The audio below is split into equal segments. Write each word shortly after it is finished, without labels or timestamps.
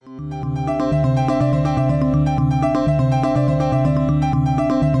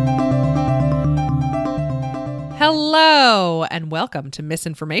and welcome to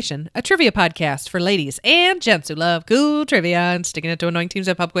Misinformation, a trivia podcast for ladies and gents who love cool trivia and sticking it to annoying teams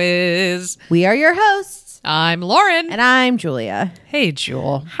at pub quiz. We are your hosts. I'm Lauren. And I'm Julia. Hey,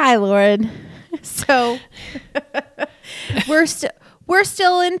 Jewel. Hi, Lauren. So we're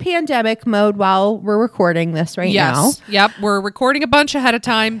still in pandemic mode while we're recording this now. Yes. Yep. We're recording a bunch ahead of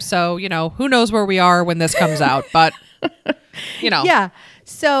time, so, who knows where we are when this comes out, but, Yeah.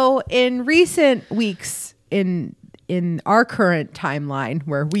 So in recent weeks in our current timeline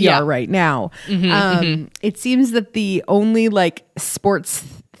where we are right now, it seems that the only sports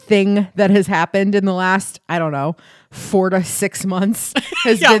thing that has happened in the last, 4 to 6 months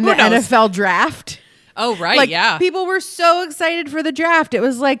has been the NFL draft. Oh, right. People were so excited for the draft. It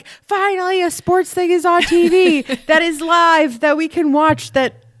was like, finally a sports thing is on TV that is live, that we can watch,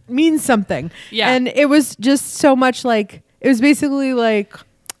 that means something. Yeah. And it was just so much it was basically like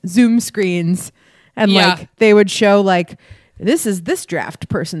Zoom screens, and they would show this is this draft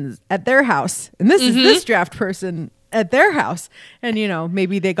person at their house, and this is this draft person at their house, and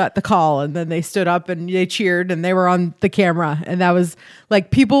maybe they got the call and then they stood up and they cheered and they were on the camera, and that was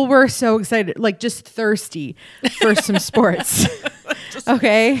people were so excited, just thirsty for some sports.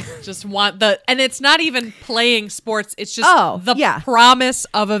 Just want and it's not even playing sports, it's just the promise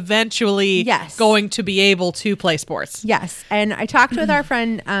of eventually going to be able to play sports. Yes. And I talked with our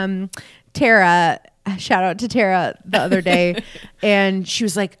friend Tara, shout out to Tara, the other day, and she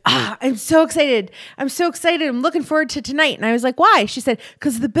was like, I'm so excited. I'm looking forward to tonight. And I was like, why? She said,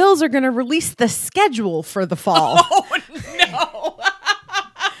 because the Bills are going to release the schedule for the fall. Oh, no.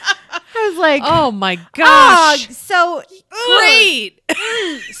 I was like, oh my gosh. So great.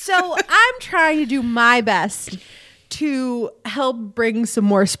 So I'm trying to do my best to help bring some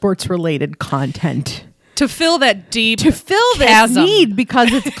more sports related content. To fill that deep this need,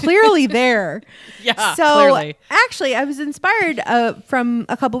 because it's clearly there. Yeah, so clearly. Actually, I was inspired from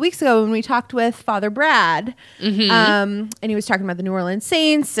a couple weeks ago when we talked with Father Brad, and he was talking about the New Orleans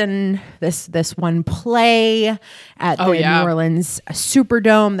Saints and this one play at the New Orleans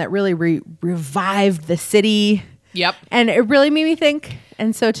Superdome that really revived the city. Yep. And it really made me think.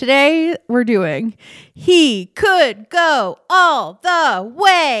 And so today we're doing He Could Go All the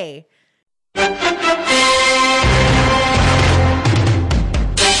Way.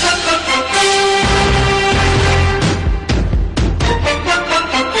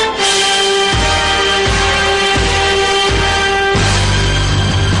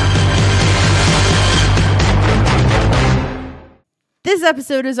 This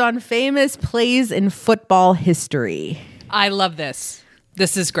episode is on famous plays in football history. I love this.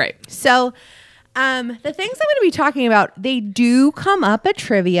 This is great. So, the things I'm going to be talking about, they do come up at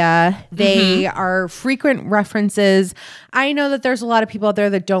trivia. They are frequent references. I know that there's a lot of people out there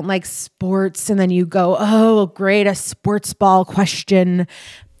that don't like sports, and then you go, oh, great, a sports ball question.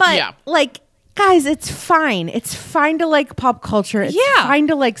 But guys, it's fine. It's fine to like pop culture. It's fine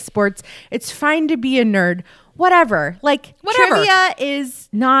to like sports. It's fine to be a nerd. Whatever. Trivia is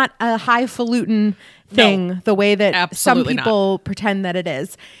not a highfalutin thing the way that some people pretend that it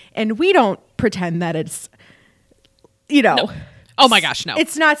is. And we don't pretend that it's, No. Oh my gosh, no.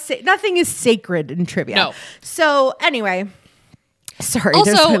 It's not, nothing is sacred in trivia. No. So anyway, sorry,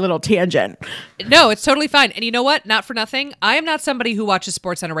 also, there's my little tangent. No, it's totally fine. And you know what? Not for nothing. I am not somebody who watches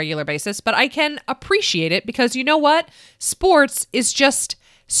sports on a regular basis, but I can appreciate it because you know what? Sports is just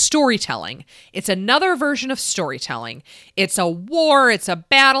storytelling. It's another version of storytelling. It's a war, it's a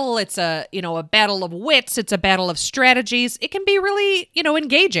battle, it's a battle of wits, it's a battle of strategies. It can be really,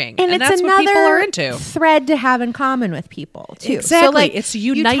 engaging. And it's that's another what people are into. Thread to have in common with people too. Exactly. So it's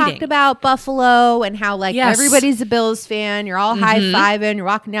uniting. You talked about Buffalo and how everybody's a Bills fan. You're all high-fiving, you're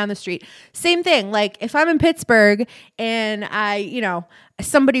walking down the street. Same thing. If I'm in Pittsburgh and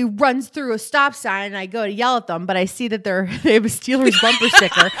somebody runs through a stop sign and I go to yell at them, but I see that they have a Steelers bumper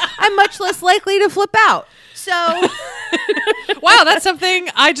sticker, I'm much less likely to flip out. So, wow, that's something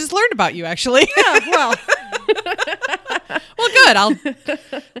I just learned about you, actually. Yeah, well, good. I'll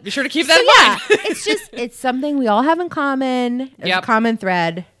be sure to keep that in mind. It's something we all have in common. There's a common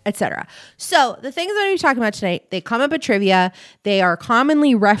thread, etc. So the things I'm going to be talking about tonight, they come up at trivia. They are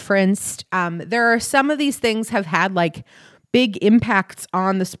commonly referenced. There are some of these things have had big impacts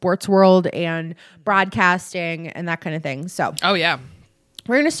on the sports world and broadcasting and that kind of thing. So, we're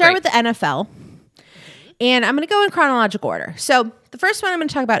going to start with the NFL, and I'm going to go in chronological order. So the first one I'm going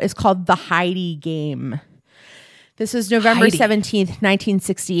to talk about is called the Heidi Game. This is November 17th,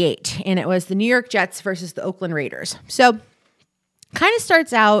 1968, and it was the New York Jets versus the Oakland Raiders. So Kind of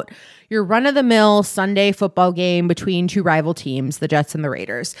starts out your run-of-the-mill Sunday football game between two rival teams, the Jets and the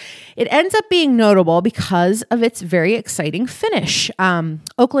Raiders. It ends up being notable because of its very exciting finish.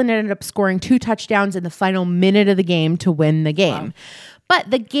 Oakland ended up scoring 2 touchdowns in the final minute of the game to win the game. Wow. But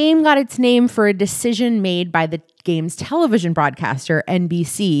the game got its name for a decision made by the game's television broadcaster,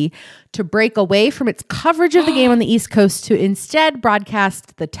 NBC, to break away from its coverage of the game on the East Coast to instead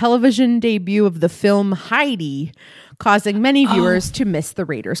broadcast the television debut of the film Heidi, causing many viewers to miss the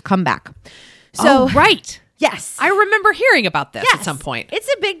Raiders' comeback. So, right. Yes. I remember hearing about this at some point. It's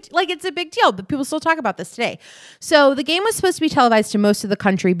a big deal, but people still talk about this today. So the game was supposed to be televised to most of the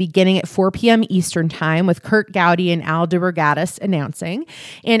country beginning at 4 p.m. Eastern time with Kurt Gowdy and Al DeRogatis announcing.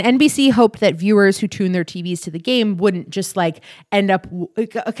 And NBC hoped that viewers who tuned their TVs to the game wouldn't just end up,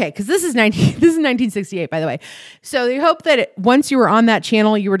 okay, because this is 1968, by the way. So they hoped that once you were on that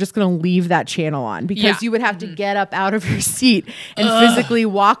channel, you were just going to leave that channel on because you would have to get up out of your seat and physically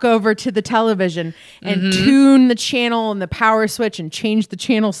walk over to the television and tune the channel and the power switch and change the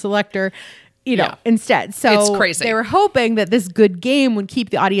channel selector, instead. So it's crazy. They were hoping that this good game would keep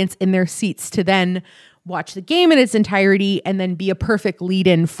the audience in their seats to then watch the game in its entirety and then be a perfect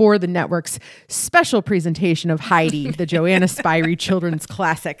lead-in for the network's special presentation of Heidi, the Joanna Spyri children's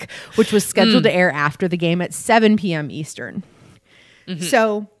classic, which was scheduled to air after the game at 7 p.m. Eastern.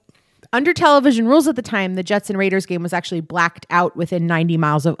 So under television rules at the time, the Jets and Raiders game was actually blacked out within 90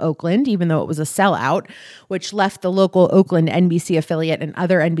 miles of Oakland, even though it was a sellout, which left the local Oakland NBC affiliate and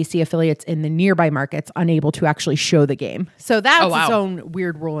other NBC affiliates in the nearby markets unable to actually show the game. So that's its own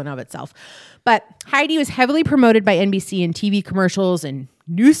weird rule in of itself. But Heidi was heavily promoted by NBC in TV commercials and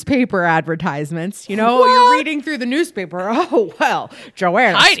newspaper advertisements. You're reading through the newspaper. Oh, well,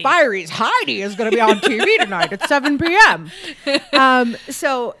 Joanna Spyri's Heidi is going to be on TV tonight at 7 p.m.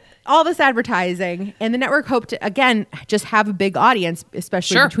 So all this advertising, and the network hoped to, again, just have a big audience,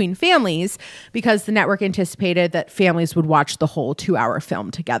 especially between families, because the network anticipated that families would watch the whole 2-hour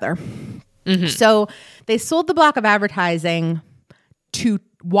film together. So they sold the block of advertising to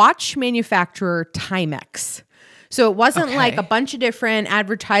watch manufacturer Timex. So it wasn't like a bunch of different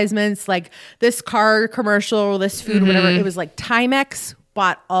advertisements, like this car commercial, this food, whatever. It was like Timex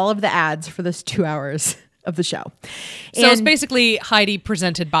bought all of the ads for this 2 hours of the show. So it's basically Heidi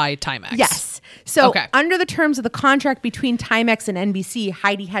presented by Timex. Yes. So under the terms of the contract between Timex and NBC,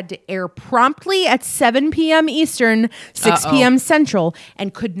 Heidi had to air promptly at 7 p.m. Eastern, 6 p.m. Central,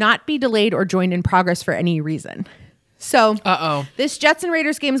 and could not be delayed or joined in progress for any reason. So this Jets and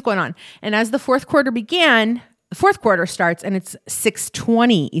Raiders game is going on. And as the fourth quarter starts and it's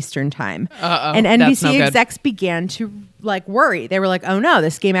 6:20 Eastern time. And NBC execs began to worry. They were like, oh no,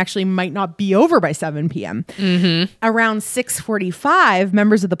 this game actually might not be over by 7 p.m. Around 6:45,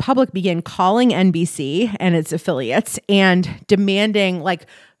 members of the public began calling NBC and its affiliates and demanding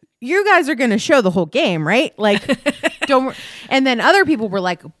you guys are going to show the whole game, right? Don't. And then other people were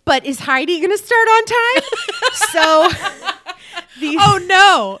like, but is Heidi going to start on time? So oh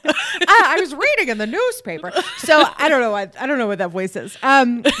no, I was reading in the newspaper. So I don't know what that voice is.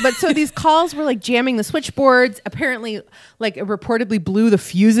 But so these calls were jamming the switchboards. Apparently, it reportedly blew the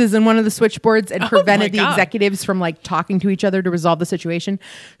fuses in one of the switchboards and prevented the executives from talking to each other to resolve the situation.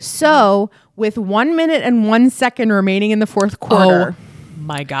 So with 1 minute and 1 second remaining in the fourth quarter.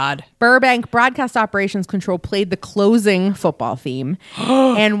 My God. Burbank Broadcast Operations Control played the closing football theme.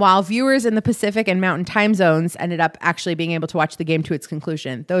 And while viewers in the Pacific and Mountain time zones ended up actually being able to watch the game to its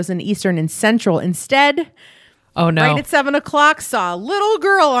conclusion, those in Eastern and Central instead, right at 7 o'clock, saw a little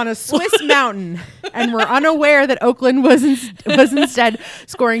girl on a Swiss mountain and were unaware that Oakland was instead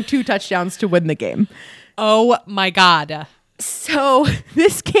scoring 2 touchdowns to win the game. Oh my God. So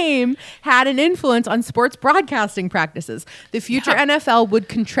this game had an influence on sports broadcasting practices. The future NFL would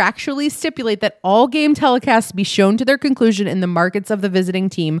contractually stipulate that all game telecasts be shown to their conclusion in the markets of the visiting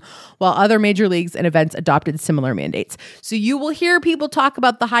team, while other major leagues and events adopted similar mandates. So you will hear people talk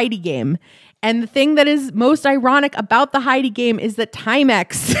about the Heidi game. And the thing that is most ironic about the Heidi game is that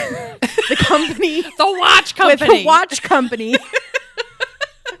Timex, the company, the watch company,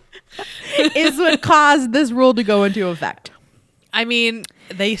 is what caused this rule to go into effect. I mean,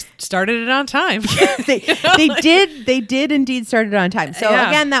 they started it on time. They did indeed start it on time. So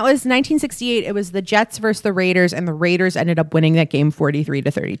again, that was 1968. It was the Jets versus the Raiders, and the Raiders ended up winning that game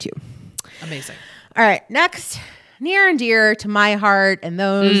 43-32. Amazing. All right, next, near and dear to my heart and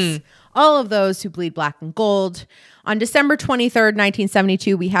all of those who bleed black and gold. On December 23rd,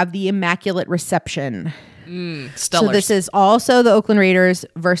 1972, we have the Immaculate Reception. So this is also the Oakland Raiders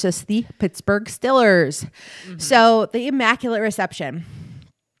versus the Pittsburgh Steelers. So the Immaculate Reception.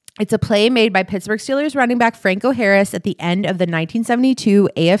 It's a play made by Pittsburgh Steelers running back Franco Harris at the end of the 1972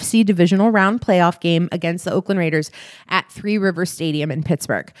 AFC Divisional Round playoff game against the Oakland Raiders at Three Rivers Stadium in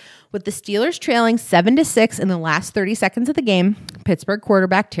Pittsburgh. With the Steelers trailing 7-6 in the last 30 seconds of the game, Pittsburgh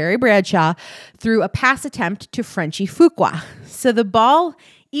quarterback Terry Bradshaw threw a pass attempt to Frenchie Fuqua. So the ball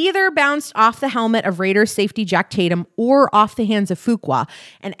either bounced off the helmet of Raiders safety Jack Tatum or off the hands of Fuqua.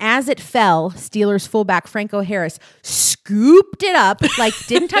 And as it fell, Steelers fullback Franco Harris scooped it up, like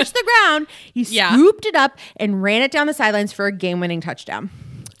didn't touch the ground. He scooped it up and ran it down the sidelines for a game-winning touchdown.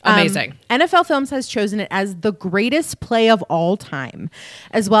 Amazing. NFL Films has chosen it as the greatest play of all time,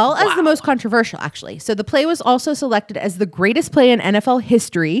 as well as the most controversial, actually. So the play was also selected as the greatest play in NFL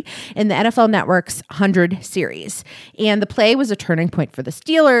history in the NFL Network's 100 series. And the play was a turning point for the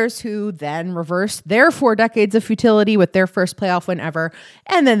Steelers, who then reversed their 4 decades of futility with their first playoff win ever.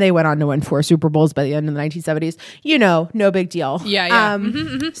 And then they went on to win 4 Super Bowls by the end of the 1970s. You know, no big deal. Yeah.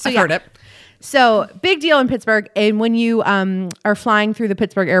 So I've heard it. So big deal in Pittsburgh. And when you are flying through the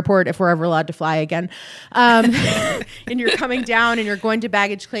Pittsburgh airport, if we're ever allowed to fly again, and you're coming down and you're going to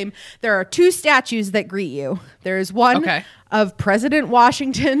baggage claim, there are 2 statues that greet you. There's one of President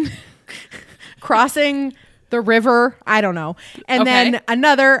Washington crossing the river. I don't know. And then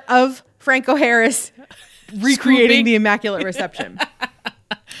another of Franco Harris recreating the Immaculate Reception.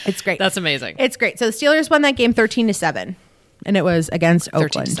 It's great. That's amazing. It's great. So the Steelers won that game 13-7. And it was against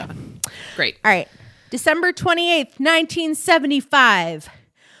Oakland. 13-7. Great. All right. December 28th, 1975.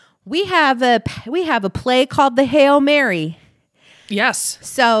 We have a play called the Hail Mary. Yes.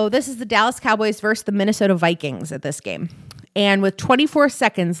 So this is the Dallas Cowboys versus the Minnesota Vikings at this game. And with 24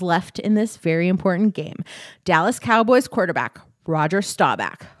 seconds left in this very important game, Dallas Cowboys quarterback Roger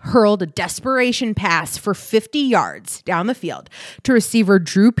Staubach hurled a desperation pass for 50 yards down the field to receiver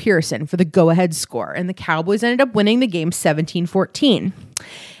Drew Pearson for the go-ahead score, and the Cowboys ended up winning the game 17-14.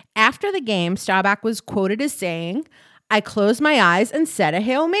 After the game, Staubach was quoted as saying, "I closed my eyes and said a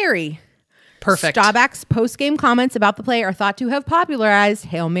Hail Mary." Perfect. Staubach's post-game comments about the play are thought to have popularized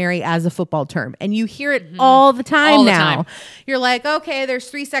Hail Mary as a football term. And you hear it all the time now. You're like, okay, there's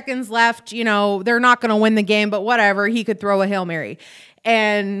 3 seconds left. You know, they're not going to win the game, but whatever. He could throw a Hail Mary.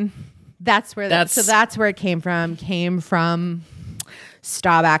 And that's where that's where it came from. Came from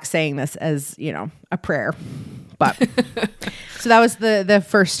Staubach saying this as, you know, a prayer. But so that was the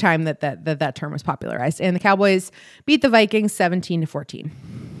first time that term was popularized. And the Cowboys beat the Vikings 17-14.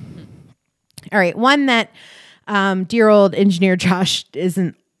 All right, one that dear old engineer Josh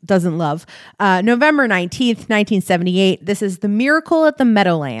doesn't love. November 19th, 1978. This is the Miracle at the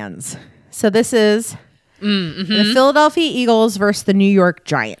Meadowlands. So this is the Philadelphia Eagles versus the New York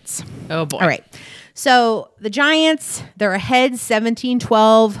Giants. Oh boy. All right. So the Giants, they're ahead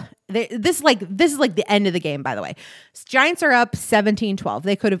 17-12. This is like the end of the game, by the way. Giants are up 17-12.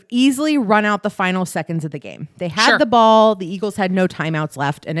 They could have easily run out the final seconds of the game. They had the ball. The Eagles had no timeouts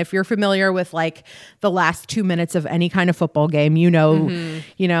left. And if you're familiar with like the last 2 minutes of any kind of football game, you know,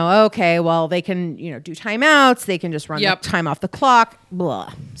 okay, well, they can, do timeouts. They can just run the time off the clock,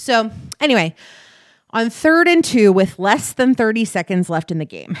 blah. So anyway, on 3rd and 2 with less than 30 seconds left in the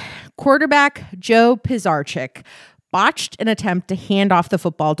game, quarterback Joe Pisarcik botched an attempt to hand off the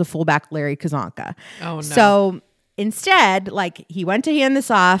football to fullback Larry Kazanka. Oh, no. So instead, he went to hand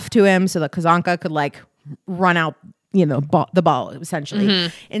this off to him so that Kazanka could run out, the ball essentially.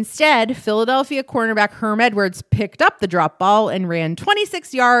 Instead, Philadelphia cornerback Herm Edwards picked up the drop ball and ran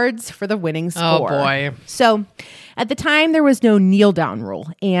 26 yards for the winning score. Oh boy. So at the time, there was no kneel down rule.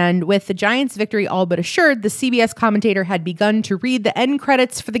 And with the Giants' victory all but assured, the CBS commentator had begun to read the end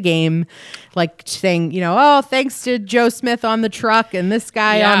credits for the game, saying, thanks to Joe Smith on the truck and this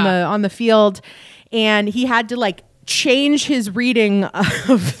guy on the field. And he had to change his reading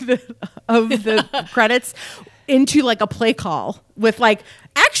of the credits into a play call with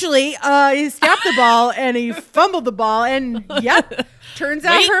actually he snapped the ball and he fumbled the ball and turns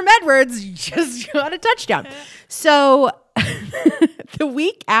out Herm Edwards just got a touchdown. So the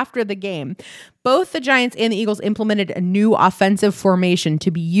week after the game, both the Giants and the Eagles implemented a new offensive formation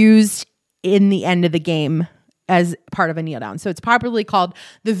to be used in the end of the game as part of a kneel down. So it's popularly called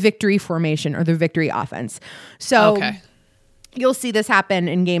the victory formation or the victory offense. So you'll see this happen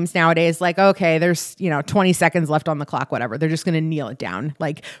in games nowadays. Okay, there's 20 seconds left on the clock, whatever. They're just going to kneel it down.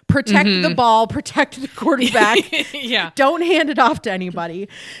 Protect the ball, protect the quarterback. Don't hand it off to anybody.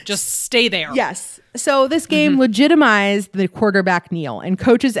 Just stay there. Yes. So this game legitimized the quarterback kneel, and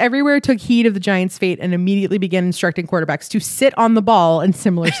coaches everywhere took heed of the Giants' fate and immediately began instructing quarterbacks to sit on the ball in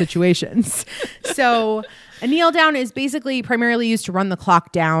similar situations. So A kneel down is basically primarily used to run the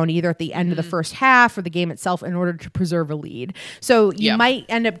clock down either at the end of the first half or the game itself in order to preserve a lead. So you might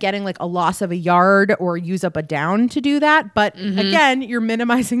end up getting like a loss of a yard or use up a down to do that. But again, you're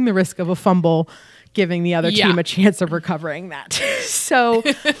minimizing the risk of a fumble, giving the other team a chance of recovering that. So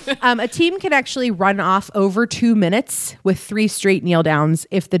a team can actually run off over 2 minutes with 3 straight kneel downs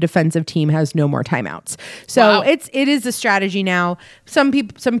if the defensive team has no more timeouts. So it is a strategy now. Some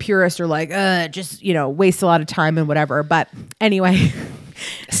purists are like, just, waste a lot of time and whatever. But anyway.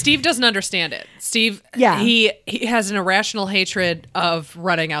 Steve doesn't understand it. Steve, he has an irrational hatred of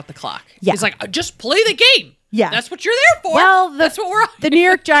running out the clock. Yeah. He's like, just play the game. Yeah. That's what you're there for. Well, that's what we're the New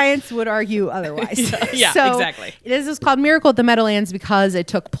York Giants would argue otherwise. Yeah, so exactly. This is called Miracle at the Meadowlands because it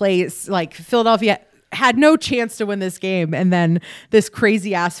took place, like Philadelphia had no chance to win this game. And then this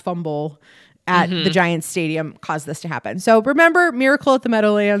crazy ass fumble at the Giants stadium caused this to happen. So remember, Miracle at the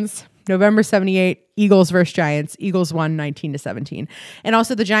Meadowlands, November 78, Eagles versus Giants. Eagles won 19-17. And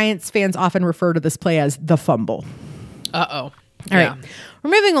also the Giants fans often refer to this play as the fumble. Uh-oh. All right. We're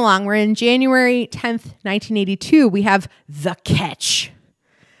moving along. We're in January 10th, 1982. We have the catch.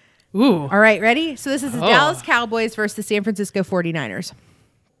 Ooh. All right. Ready? So this is the Dallas Cowboys versus the San Francisco 49ers.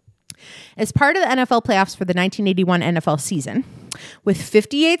 As part of the NFL playoffs for the 1981 NFL season, with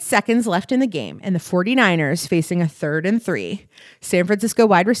 58 seconds left in the game and the 49ers facing a 3rd and 3, San Francisco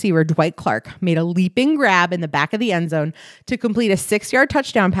wide receiver Dwight Clark made a leaping grab in the back of the end zone to complete a 6-yard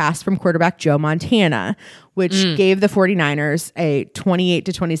touchdown pass from quarterback Joe Montana, which gave the 49ers a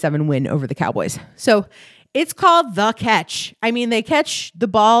 28-27 win over the Cowboys. So it's called the catch. I mean, they catch the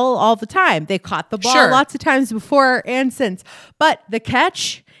ball all the time. They caught the ball lots of times before and since. But the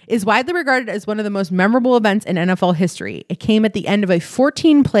catch is widely regarded as one of the most memorable events in NFL history. It came at the end of a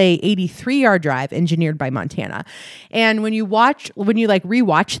 14-play, 83-yard drive engineered by Montana. And when you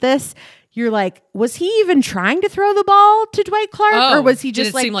rewatch this, you're like, was he even trying to throw the ball to Dwight Clark, or was he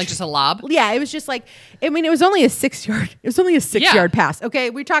just seem like just a lob? Yeah, it was just like, I mean, it was only a 6-yard. It was only a 6-yard pass. Okay,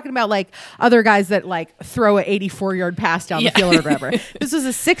 we're talking about like other guys that like throw an 84-yard pass down the field or whatever. This was a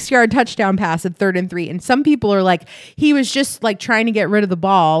 6-yard touchdown pass at 3rd and 3, and some people are like, he was just like trying to get rid of the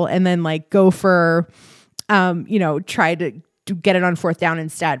ball and then like go for, try to get it on 4th down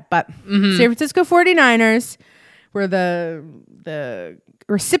instead. But San Francisco 49ers were the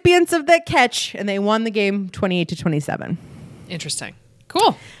recipients of that catch, and they won the game 28-27. Interesting. Cool.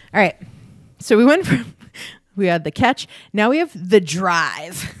 All right. So we had the catch. Now we have the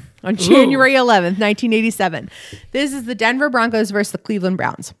drive on January 11th, 1987. This is the Denver Broncos versus the Cleveland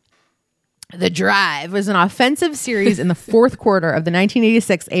Browns. The drive was an offensive series in the 4th quarter of the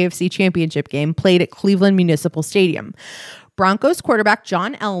 1986 AFC Championship game played at Cleveland Municipal Stadium. Broncos quarterback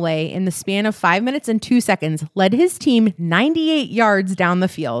John Elway, in the span of 5 minutes and 2 seconds, led his team 98 yards down the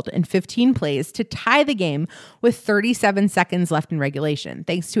field in 15 plays to tie the game with 37 seconds left in regulation,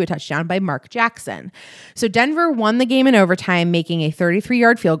 thanks to a touchdown by Mark Jackson. So Denver won the game in overtime, making a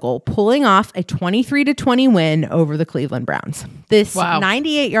 33-yard field goal, pulling off a 23-20 win over the Cleveland Browns. This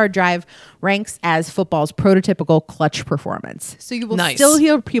 98-yard drive ranks as football's prototypical clutch performance. So you will still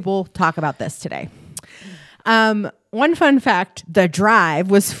hear people talk about this today. One fun fact, the drive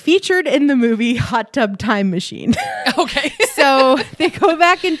was featured in the movie Hot Tub Time Machine. Okay. So they go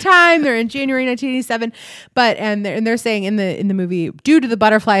back in time. They're in January 1987, and they're saying in the movie, due to the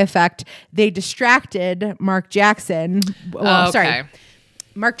butterfly effect, they distracted Mark Jackson.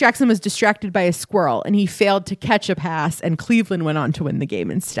 Mark Jackson was distracted by a squirrel, and he failed to catch a pass, and Cleveland went on to win the game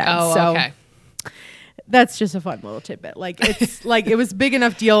instead. Okay. That's just a fun little tidbit. Like it's like it was a big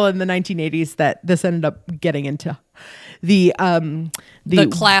enough deal in the 1980s that this ended up getting into the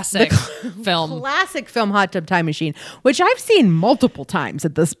classic film. Classic film Hot Tub Time Machine, which I've seen multiple times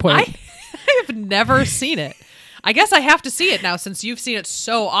at this point. I have never seen it. I guess I have to see it now since you've seen it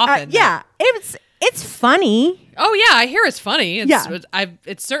so often. It's funny. Oh yeah, I hear it's funny.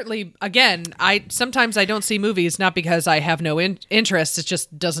 It's certainly, again, sometimes I don't see movies not because I have no interest. It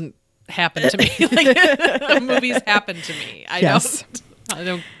just doesn't happen to me. Like movies happen to me. I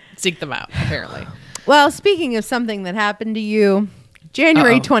don't seek them out, apparently. Well, speaking of something that happened to you,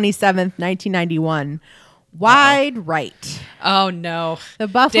 January 27th, 1991, wide right. Oh no. The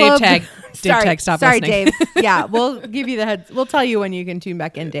Buffalo Dave Tag, stop listening. Sorry, Dave. Yeah, we'll give you the heads. We'll tell you when you can tune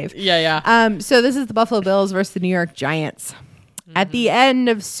back in, Dave. Yeah. So this is the Buffalo Bills versus the New York Giants. At the end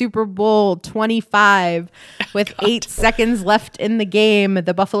of Super Bowl 25, with 8 seconds left in the game,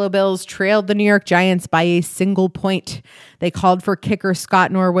 the Buffalo Bills trailed the New York Giants by a single point. They called for kicker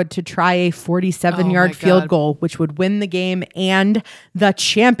Scott Norwood to try a 47-yard field goal, which would win the game and the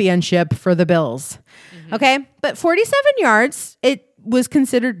championship for the Bills. Okay, but 47 yards, was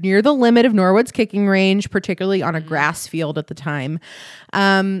considered near the limit of Norwood's kicking range, particularly on a grass field at the time.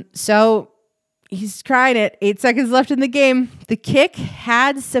 So he's trying it. 8 seconds left in the game. The kick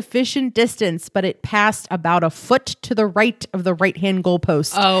had sufficient distance, but it passed about a foot to the right of the right-hand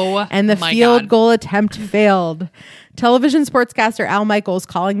goalpost. Oh, and the field goal attempt failed. Television sportscaster Al Michaels,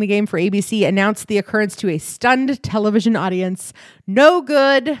 calling the game for ABC, announced the occurrence to a stunned television audience. No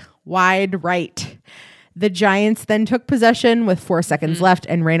good, wide right. The Giants then took possession with 4 seconds left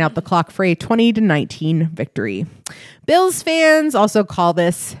and ran out the clock for a 20-19 victory. Bills fans also call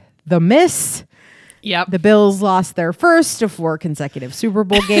this the miss. Yep. The Bills lost their first of 4 consecutive Super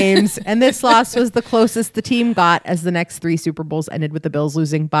Bowl games, and this loss was the closest the team got, as the next 3 Super Bowls ended with the Bills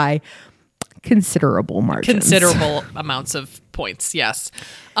losing by considerable margins. Considerable amounts of points, yes.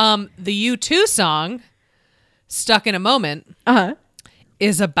 The U2 song, Stuck in a Moment,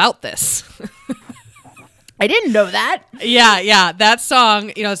 is about this. I didn't know that. Yeah. That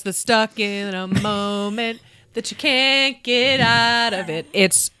song, it's the stuck in a moment that you can't get out of it.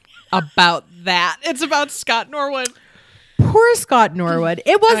 It's about that. It's about Scott Norwood. Poor Scott Norwood.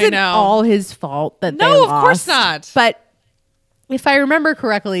 It wasn't all his fault that they lost. No, of course not. But if I remember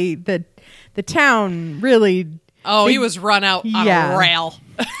correctly, the town really... Oh, he was run out on a rail.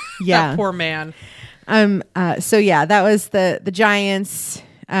 Yeah. That poor man. So that was the Giants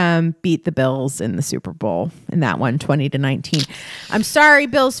beat the Bills in the Super Bowl in that one, 20-19. I'm sorry,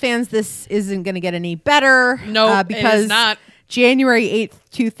 Bills fans, this isn't going to get any better. No, because it is not. January 8th,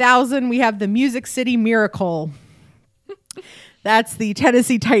 2000, we have the Music City Miracle. That's the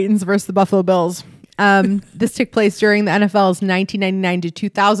Tennessee Titans versus the Buffalo Bills. This took place during the NFL's 1999 to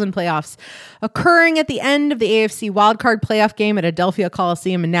 2000 playoffs, occurring at the end of the AFC wildcard playoff game at Adelphia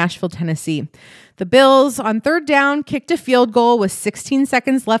Coliseum in Nashville, Tennessee. The Bills, on third down, kicked a field goal with 16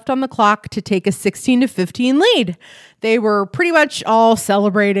 seconds left on the clock to take a 16-15 lead. They were pretty much all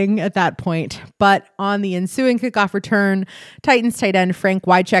celebrating at that point, but on the ensuing kickoff return, Titans tight end Frank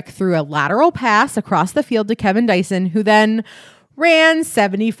Wycheck threw a lateral pass across the field to Kevin Dyson, who then ran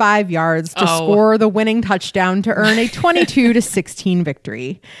 75 yards to score the winning touchdown to earn a 22-16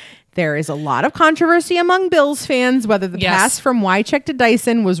 victory. There is a lot of controversy among Bills fans whether the pass from Wycheck to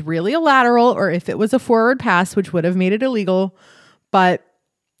Dyson was really a lateral or if it was a forward pass, which would have made it illegal. But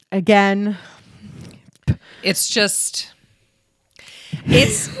again, it's just, it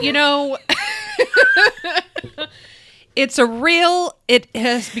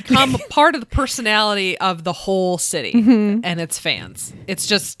has become a part of the personality of the whole city and its fans. It's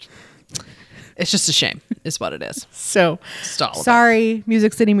just a shame is what it is. So sorry,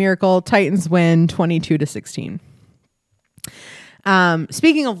 Music City Miracle. Titans win 22-16.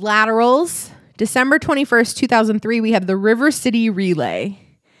 Speaking of laterals, December 21st, 2003, we have the River City Relay.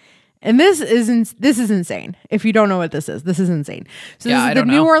 And this is insane. If you don't know what this is insane. So this is the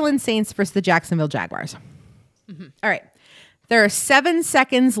New Orleans Saints versus the Jacksonville Jaguars. Mm-hmm. All right. There are 7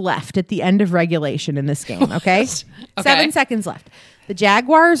 seconds left at the end of regulation in this game, okay? 7 seconds left. The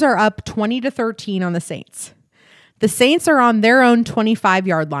Jaguars are up 20-13 on the Saints. The Saints are on their own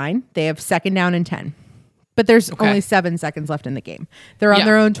 25-yard line. They have second down and 10. But there's only 7 seconds left in the game. They're on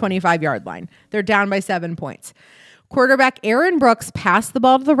their own 25-yard line. They're down by 7 points. Quarterback Aaron Brooks passed the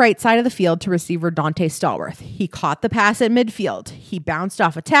ball to the right side of the field to receiver Dante Stallworth. He caught the pass at midfield. He bounced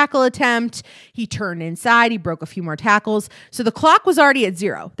off a tackle attempt. He turned inside. He broke a few more tackles. So the clock was already at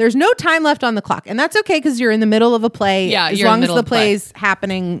 0. There's no time left on the clock. And that's okay because you're in the middle of a play. Yeah, as long as the play's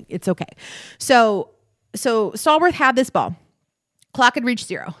happening, it's okay. So Stallworth had this ball. Clock had reached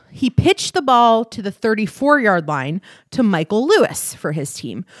 0. He pitched the ball to the 34-yard line to Michael Lewis for his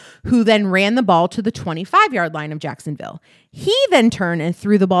team, who then ran the ball to the 25-yard line of Jacksonville. He then turned and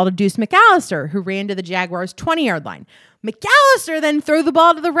threw the ball to Deuce McAllister, who ran to the Jaguars' 20-yard line. McAllister then threw the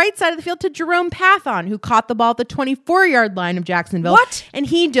ball to the right side of the field to Jerome Pathon, who caught the ball at the 24-yard line of Jacksonville. What? And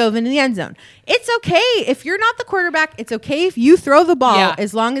he dove into the end zone. It's okay if you're not the quarterback. It's okay if you throw the ball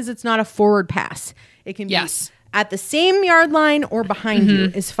as long as it's not a forward pass. It can be at the same yard line or behind you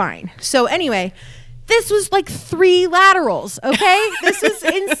is fine. So anyway, this was like 3 laterals, okay? This is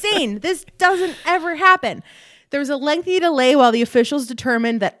insane. This doesn't ever happen. There was a lengthy delay while the officials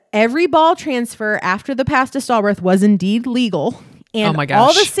determined that every ball transfer after the pass to Stallworth was indeed legal. And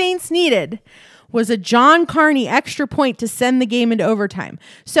all the Saints needed was a John Carney extra point to send the game into overtime.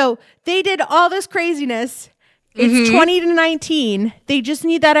 So they did all this craziness. It's 20-19. They just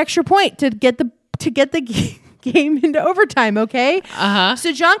need that extra point to get the game into overtime, okay?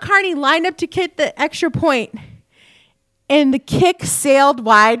 So John Carney lined up to get the extra point, and the kick sailed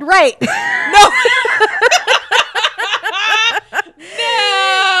wide right. No!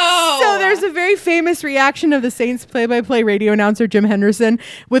 So there's there's a very famous reaction of the Saints play-by-play radio announcer Jim Henderson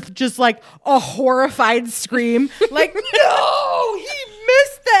with just like a horrified scream, like, no, he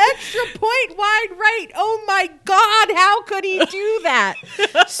missed the extra point wide right. Oh my God, how could he do that?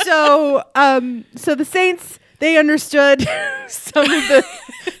 So the Saints, they understood some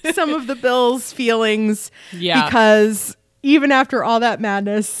of the Bills' feelings, because even after all that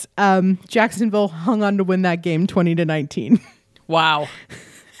madness, Jacksonville hung on to win that game 20-19. Wow.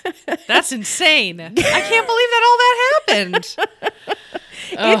 That's insane. I can't believe that all that happened.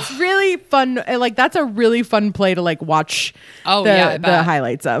 It's really fun. Like, that's a really fun play to like watch the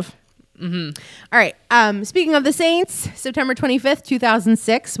highlights of. Mm-hmm. All right. Speaking of the Saints, September 25th,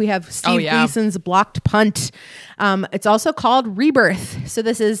 2006, we have Steve Gleason's blocked punt. It's also called Rebirth. So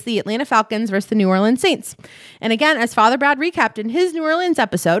this is the Atlanta Falcons versus the New Orleans Saints. And again, as Father Brad recapped in his New Orleans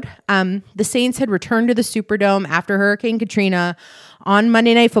episode, the Saints had returned to the Superdome after Hurricane Katrina on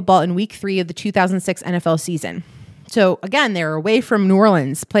Monday Night Football in week 3 of the 2006 NFL season. So again, they were away from New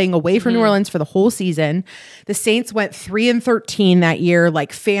Orleans, playing away from New Orleans for the whole season. The Saints went 3-13 that year.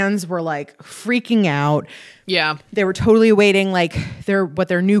 Like, fans were like freaking out. Yeah. They were totally awaiting like what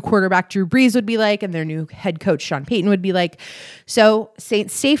their new quarterback Drew Brees would be like and their new head coach Sean Payton would be like. So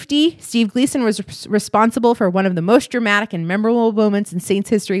Saints safety Steve Gleason was responsible for one of the most dramatic and memorable moments in Saints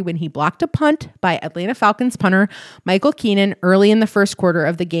history when he blocked a punt by Atlanta Falcons punter Michael Keenan early in the first quarter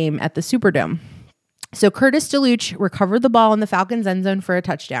of the game at the Superdome. So Curtis DeLuch recovered the ball in the Falcons' end zone for a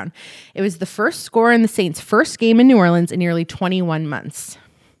touchdown. It was the first score in the Saints' first game in New Orleans in nearly 21 months.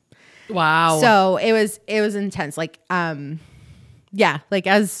 Wow. So it was intense. Like, like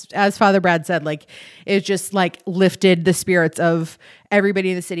as Father Brad said, like, it just like lifted the spirits of everybody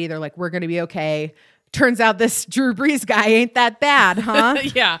in the city. They're like, we're going to be okay. Turns out this Drew Brees guy ain't that bad, huh?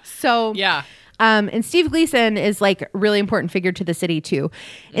 Yeah. So yeah. And Steve Gleason is like a really important figure to the city too.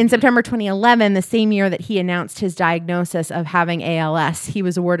 In September 2011, the same year that he announced his diagnosis of having ALS, he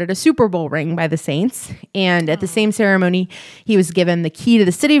was awarded a Super Bowl ring by the Saints. And at the same ceremony, he was given the key to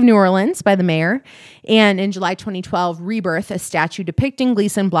the city of New Orleans by the mayor. And in July 2012, Rebirth, a statue depicting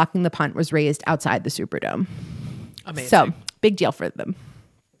Gleason blocking the punt, was raised outside the Superdome. Amazing. So big deal for them.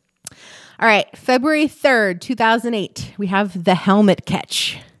 All right, February 3rd, 2008, we have the helmet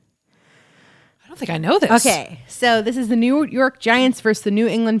catch. I don't think I know this. Okay, so this is the New York Giants versus the New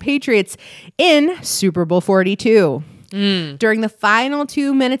England Patriots in Super Bowl 42. During the final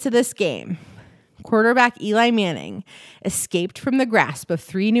 2 minutes of this game, quarterback Eli Manning escaped from the grasp of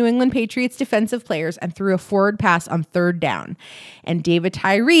 3 New England Patriots defensive players and threw a forward pass on 3rd down. And David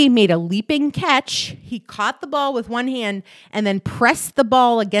Tyree made a leaping catch. He caught the ball with one hand and then pressed the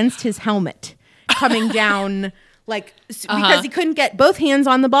ball against his helmet, coming down... Like, because he couldn't get both hands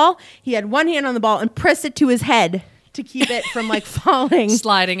on the ball, he had one hand on the ball and pressed it to his head to keep it from like falling.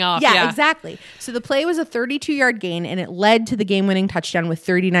 Sliding off. Yeah, exactly. So the play was a 32-yard gain and it led to the game-winning touchdown with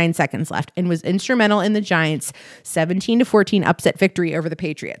 39 seconds left and was instrumental in the Giants' 17-14 upset victory over the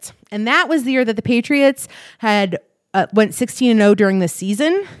Patriots. And that was the year that the Patriots had went 16-0 during the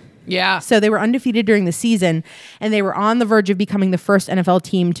season. Yeah. So they were undefeated during the season and they were on the verge of becoming the first NFL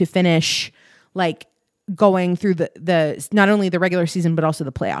team to finish like going through the not only the regular season but also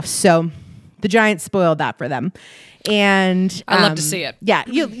the playoffs. So the Giants spoiled that for them. And I love to see it. Yeah,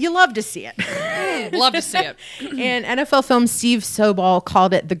 you love to see it. Love to see it. And NFL film Steve Sobol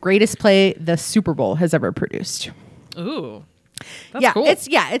called it the greatest play the Super Bowl has ever produced. Ooh. That's cool.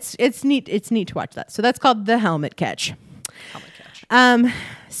 It's neat. It's neat to watch that. So that's called the helmet catch.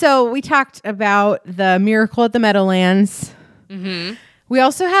 So we talked about the miracle at the Meadowlands. Mm-hmm. We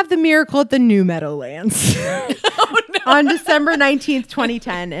also have the miracle at the New Meadowlands on December 19th,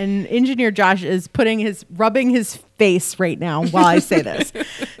 2010. And engineer Josh is rubbing his face right now while I say this.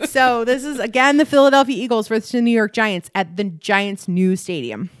 So this is, again, the Philadelphia Eagles versus the New York Giants at the Giants' new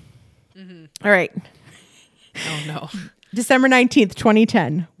stadium. Mm-hmm. All right. Oh, no. December 19th,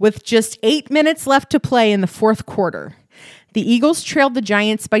 2010. With just 8 minutes left to play in the fourth quarter, the Eagles trailed the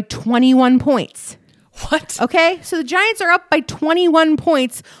Giants by 21 points. What? Okay, so the Giants are up by 21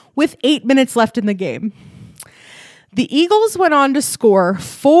 points with 8 minutes left in the game. The Eagles went on to score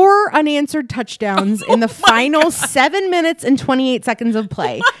 4 unanswered touchdowns in the final 7 minutes and 28 seconds of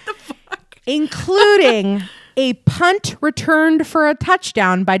play, what the fuck? Including a punt returned for a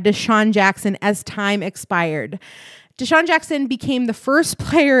touchdown by Deshaun Jackson as time expired. Deshaun Jackson became the first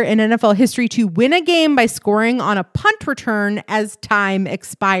player in NFL history to win a game by scoring on a punt return as time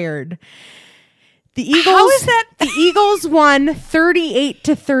expired. The Eagles, how is that? The Eagles won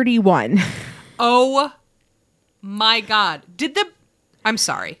 38-31. Oh my God. I'm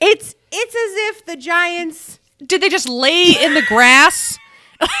sorry. It's as if the Giants... Did they just lay in the grass?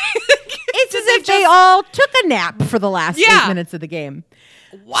 It's as if they all took a nap for the last 8 minutes of the game.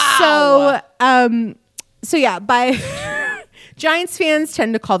 Wow. So yeah, by Giants fans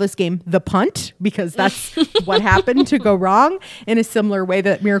tend to call this game the punt because that's what happened to go wrong, in a similar way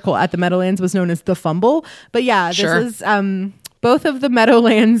that Miracle at the Meadowlands was known as the fumble. But yeah, this is both of the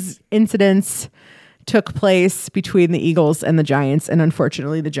Meadowlands incidents took place between the Eagles and the Giants, and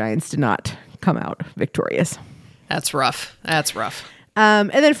unfortunately the Giants did not come out victorious. That's rough. And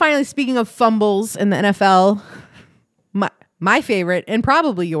then finally, speaking of fumbles in the NFL, my favorite, and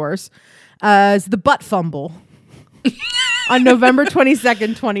probably yours, is the butt fumble on November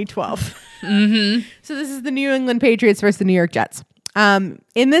 22nd, 2012. Mm-hmm. So this is the New England Patriots versus the New York Jets.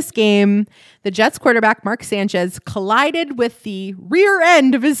 In this game, the Jets quarterback, Mark Sanchez, collided with the rear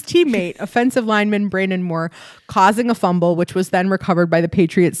end of his teammate, offensive lineman Brandon Moore, causing a fumble, which was then recovered by the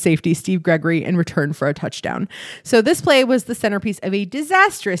Patriots safety, Steve Gregory, in return for a touchdown. So this play was the centerpiece of a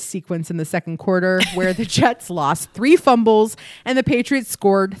disastrous sequence in the second quarter where the Jets lost 3 fumbles and the Patriots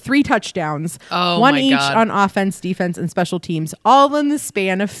scored 3 touchdowns, one each on offense, defense, and special teams, all in the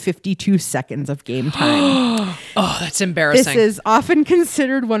span of 52 seconds of game time. Oh, that's embarrassing. This is often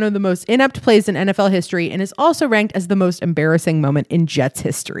considered one of the most inept plays in NFL history and is also ranked as the most embarrassing moment in Jets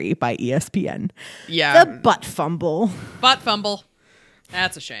history by ESPN. Yeah. The butt fumble. Butt fumble.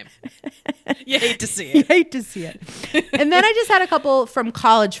 That's a shame. You hate to see it. You hate to see it. And then I just had a couple from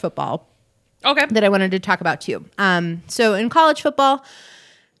college football. Okay. That I wanted to talk about too. So in college football,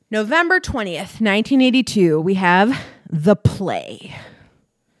 November 20th, 1982, we have The Play.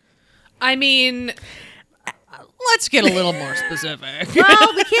 I mean, let's get a little more specific.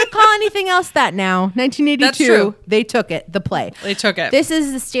 Well, we can't call anything else that now. 1982, That's true. They took it, The Play. They took it. This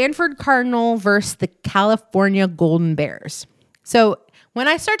is the Stanford Cardinal versus the California Golden Bears. So when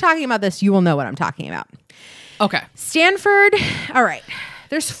I start talking about this, you will know what I'm talking about. Okay. Stanford, all right.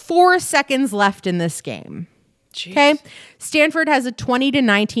 There's 4 seconds left in this game. Jeez. Okay. Stanford has a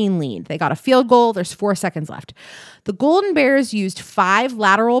 20-19 lead. They got a field goal. There's 4 seconds left. The Golden Bears used 5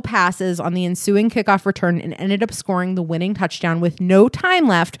 lateral passes on the ensuing kickoff return and ended up scoring the winning touchdown with no time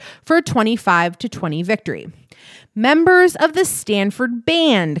left for a 25-20 victory. Members of the Stanford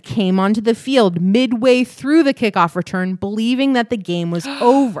band came onto the field midway through the kickoff return, believing that the game was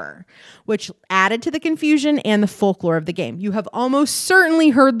over, which added to the confusion and the folklore of the game. You have almost certainly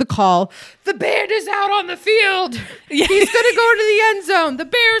heard the call, "The band is out on the field. He's going to go to the end zone. The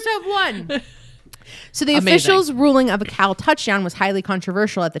Bears have won." So the officials' ruling of a Cal touchdown was highly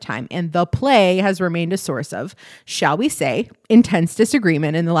controversial at the time, and The Play has remained a source of, shall we say, intense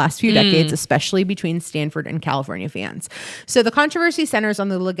disagreement in the last few decades, especially between Stanford and California fans. So the controversy centers on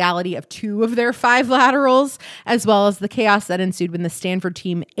the legality of 2 of their 5 laterals, as well as the chaos that ensued when the Stanford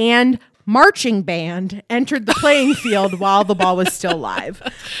team and marching band entered the playing field while the ball was still live.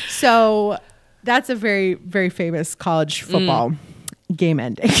 So that's a very, very famous college football game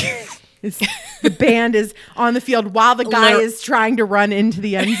ending. The band is on the field while the guy is trying to run into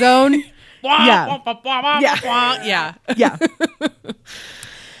the end zone. Yeah. All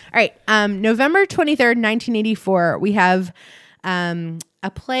right. November 23rd, 1984, we have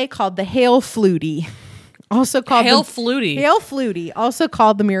a play called the Hail Flutie. Also called Hail Flutie, also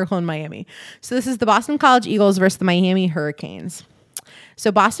called the Miracle in Miami. So this is the Boston College Eagles versus the Miami Hurricanes.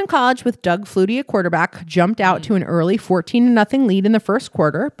 So Boston College, with Doug Flutie at quarterback, jumped out to an early 14-0 lead in the first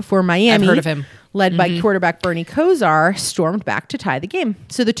quarter before Miami, I've heard of him, led by quarterback Bernie Kosar, stormed back to tie the game.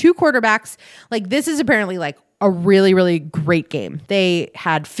 So the 2 quarterbacks, this is apparently a really, really great game. They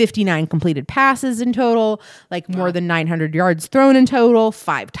had 59 completed passes in total, more than 900 yards thrown in total,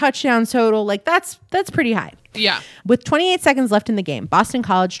 5 touchdowns total. That's pretty high. Yeah. With 28 seconds left in the game, Boston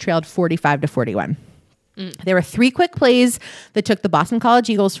College trailed 45-41. There were 3 quick plays that took the Boston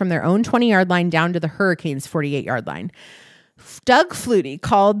College Eagles from their own 20-yard line down to the Hurricanes' 48-yard line. Doug Flutie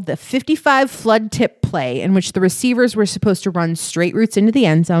called the 55 flood tip play, in which the receivers were supposed to run straight routes into the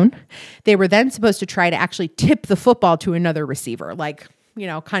end zone. They were then supposed to try to actually tip the football to another receiver,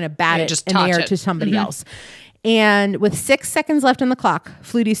 kind of bat it just in the air it to somebody else. And with 6 seconds left on the clock,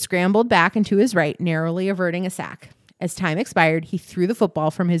 Flutie scrambled back and to his right, narrowly averting a sack. As time expired, he threw the football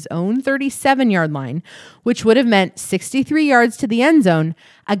from his own 37-yard line, which would have meant 63 yards to the end zone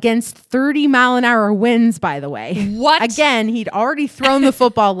against 30-mile-an-hour winds, by the way. What? Again, he'd already thrown the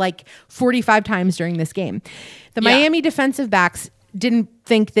football 45 times during this game. The Miami defensive backs didn't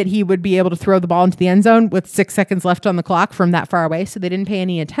think that he would be able to throw the ball into the end zone with 6 seconds left on the clock from that far away, so they didn't pay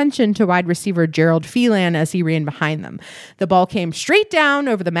any attention to wide receiver Gerald Phelan as he ran behind them. The ball came straight down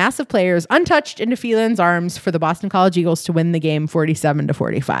over the massive players, untouched, into Phelan's arms for the Boston College Eagles to win the game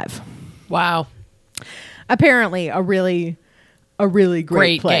 47-45. Wow. Apparently a really a really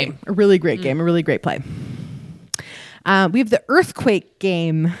great play. Game. A really great game. A really great play. We have the earthquake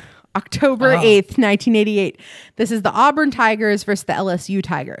game, October 8th, 1988. This is the Auburn Tigers versus the LSU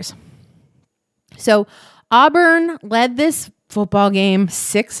Tigers. So Auburn led this football game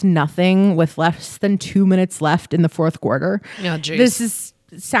 6-0 with less than 2 minutes left in the fourth quarter. Oh, geez. This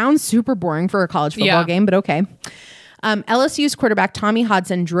sounds super boring for a college football game, but okay. LSU's quarterback Tommy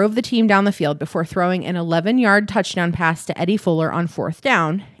Hodson drove the team down the field before throwing an 11-yard touchdown pass to Eddie Fuller on fourth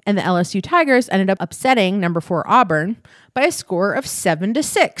down, and the LSU Tigers ended up upsetting number 4 Auburn by a score of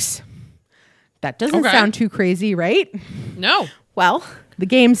 7-6. That doesn't sound too crazy, right? No. Well, the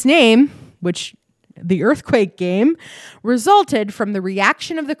game's name, which the earthquake game, resulted from the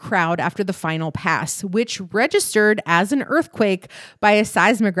reaction of the crowd after the final pass, which registered as an earthquake by a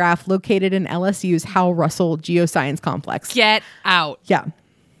seismograph located in LSU's Hal Russell Geoscience Complex. Get out. Yeah.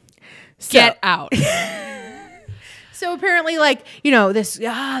 Get out. So apparently,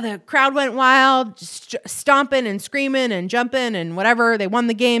 the crowd went wild, stomping and screaming and jumping and whatever. They won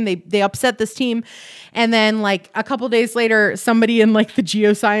the game. They upset this team. And then a couple days later, somebody in the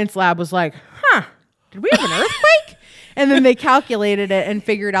geoscience lab was like, did we have an earthquake? And then they calculated it and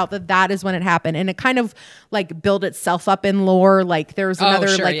figured out that is when it happened. And it kind of built itself up in lore. There was another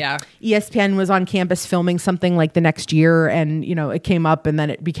ESPN was on campus filming something the next year, and it came up, and then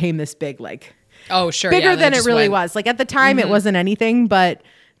it became this big bigger than it really was. At the time, it wasn't anything, but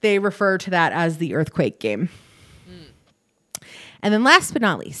they refer to that as the earthquake game. And then last but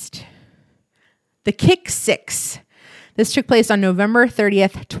not least, the Kick Six. This took place on November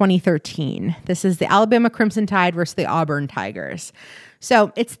 30th, 2013. This is the Alabama Crimson Tide versus the Auburn Tigers.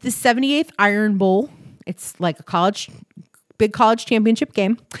 So it's the 78th Iron Bowl. It's a big college championship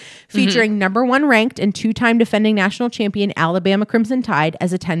game featuring number 1 ranked and 2-time defending national champion Alabama Crimson Tide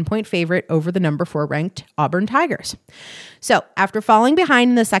as a 10-point favorite over the number 4 ranked Auburn Tigers. So after falling behind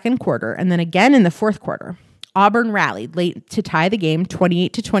in the second quarter and then again in the fourth quarter, Auburn rallied late to tie the game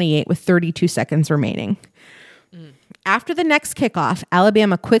 28-28 with 32 seconds remaining. After the next kickoff,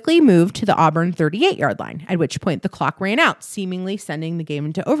 Alabama quickly moved to the Auburn 38-yard line, at which point the clock ran out, seemingly sending the game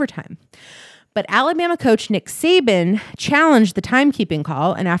into overtime. But Alabama coach Nick Saban challenged the timekeeping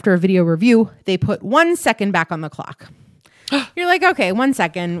call, and after a video review, they put 1 second back on the clock. You're like, okay, 1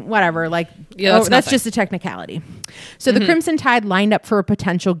 second, whatever. That's just a technicality. So the Crimson Tide lined up for a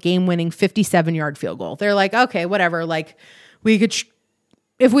potential game-winning 57-yard field goal. They're like, okay, whatever. We could,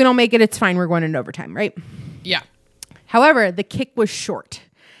 if we don't make it, it's fine. We're going into overtime, right? Yeah. However, the kick was short.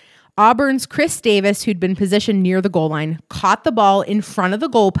 Auburn's Chris Davis, who'd been positioned near the goal line, caught the ball in front of the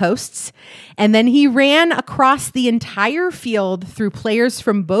goalposts, and then he ran across the entire field through players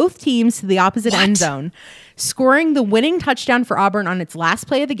from both teams to the opposite end zone, scoring the winning touchdown for Auburn on its last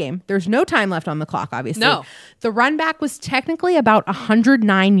play of the game. There's no time left on the clock, obviously. No. The run back was technically about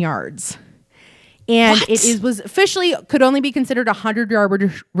 109 yards. And was officially could only be considered a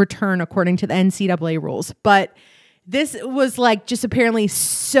 100-yard return according to the NCAA rules. But this was just apparently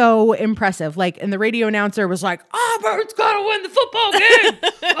so impressive. And the radio announcer was like, Auburn's got to win the football game.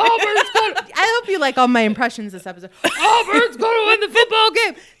 Auburn's got to. I hope you like all my impressions this episode. Auburn's got to win the football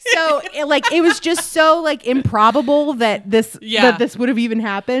game. So it was just so improbable that this would have even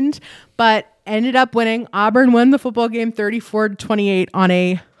happened, but ended up winning. Auburn won the football game 34-28 on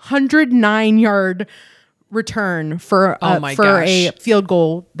a 109-yard return for a field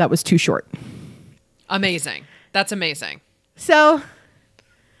goal that was too short. Amazing. That's amazing. So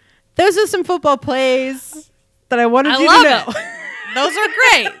those are some football plays that I wanted you to know. Those are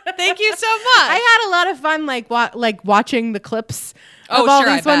great. Thank you so much. I had a lot of fun watching the clips of all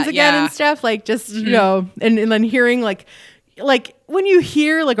these ones again and stuff. And then hearing when you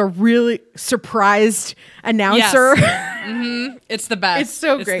hear a really surprised announcer. Yes. It's the best. It's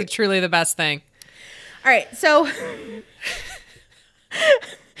so great. It's truly the best thing. All right. So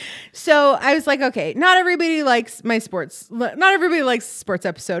I was like, okay, not everybody likes my sports. Not everybody likes sports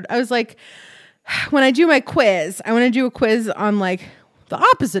episode. I was like, when I do my quiz, I want to do a quiz on the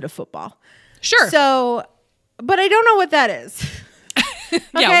opposite of football. Sure. So, but I don't know what that is. Okay?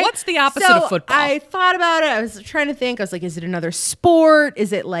 Yeah. What's the opposite of football? I thought about it. I was trying to think. I was like, is it another sport?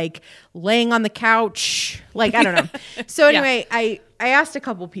 Is it laying on the couch? I don't know. So anyway, I asked a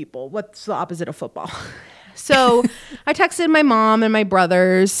couple people, what's the opposite of football? So I texted my mom and my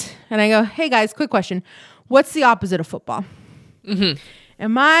brothers and I go, hey guys, quick question. What's the opposite of football? Mm-hmm.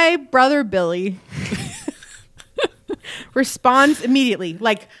 And my brother, Billy, responds immediately.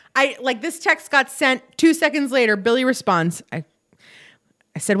 This text got sent 2 seconds later. Billy responds. I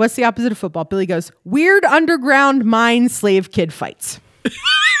said, what's the opposite of football? Billy goes, weird underground mine slave kid fights.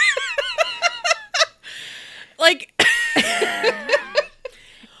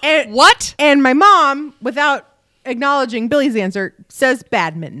 And, What? And my mom, without acknowledging Billy's answer, says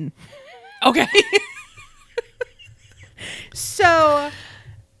badminton. Okay. So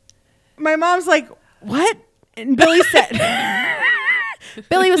my mom's like, what? And Billy said,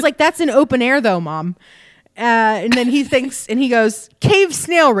 Billy was like, that's in open air though, Mom. And then he thinks, and he goes, cave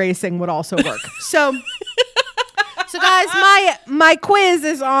snail racing would also work. So guys, my quiz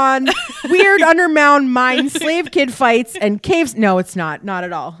is on weird underground mine slave kid fights and caves. No, it's not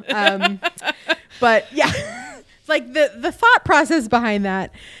at all. But yeah, like the thought process behind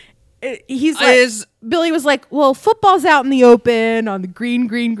that. He's like, Billy was like, well, football's out in the open on the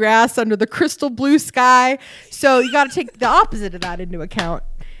green grass under the crystal blue sky. So you got to take the opposite of that into account.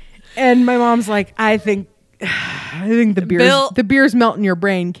 And my mom's like, I think the beer's melting your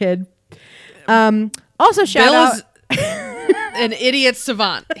brain, kid. Also shout out an idiot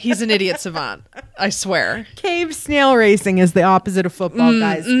savant. He's an idiot savant. I swear. Cave snail racing is the opposite of football,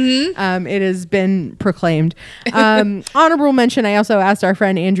 guys. Mm-hmm. It has been proclaimed. Honorable mention. I also asked our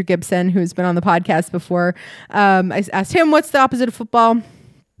friend Andrew Gibson, who's been on the podcast before. I asked him, what's the opposite of football?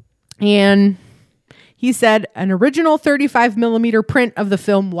 And he said an original 35 millimeter print of the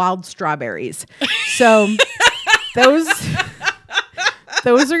film Wild Strawberries. So those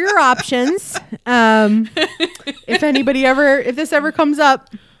are your options. If this ever comes up,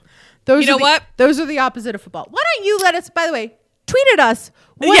 those are the opposite of football. Why don't you let us, by the way, tweet at us.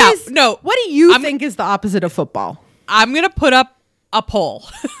 What do you think is the opposite of football? I'm going to put up a poll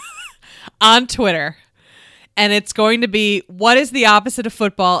on Twitter, and it's going to be, what is the opposite of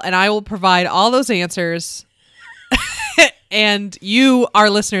football? And I will provide all those answers, and you, our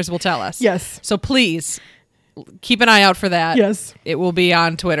listeners, will tell us. Yes. So please keep an eye out for that. Yes. It will be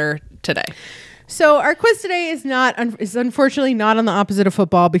on Twitter today. So our quiz today is unfortunately not on the opposite of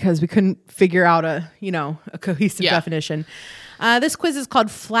football because we couldn't figure out a cohesive definition. This quiz is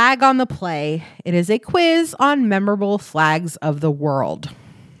called Flag on the Play. It is a quiz on memorable flags of the world.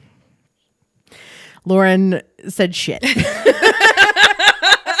 Lauren said shit.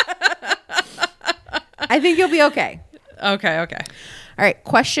 I think you'll be okay. Okay. All right.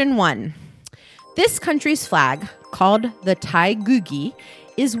 Question 1. This country's flag, called the Taigugi,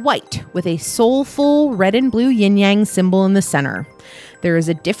 is white with a soulful red and blue yin-yang symbol in the center. There is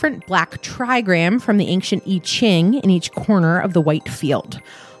a different black trigram from the ancient I Ching in each corner of the white field.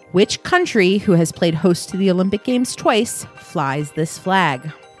 Which country, who has played host to the Olympic Games twice, flies this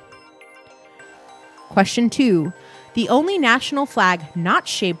flag? Question 2. The only national flag not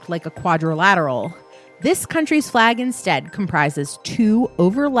shaped like a quadrilateral. This country's flag instead comprises 2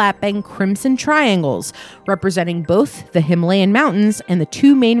 overlapping crimson triangles representing both the Himalayan mountains and the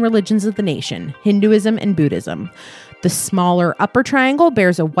 2 main religions of the nation, Hinduism and Buddhism. The smaller upper triangle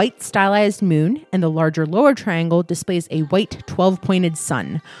bears a white stylized moon, and the larger lower triangle displays a white 12-pointed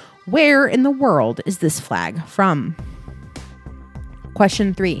sun. Where in the world is this flag from?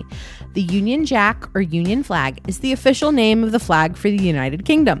 Question 3. The Union Jack or Union flag is the official name of the flag for the United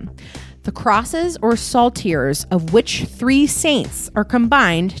Kingdom. The crosses or saltires of which 3 saints are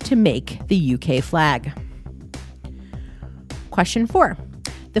combined to make the UK flag? Question 4.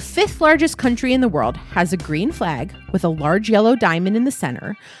 The 5th largest country in the world has a green flag with a large yellow diamond in the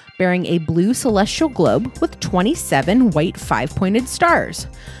center, bearing a blue celestial globe with 27 white 5-pointed stars.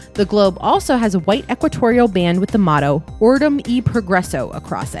 The globe also has a white equatorial band with the motto Ordum e Progresso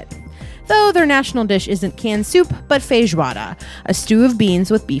across it. Though their national dish isn't canned soup, but feijoada, a stew of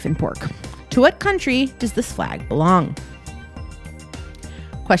beans with beef and pork. To what country does this flag belong?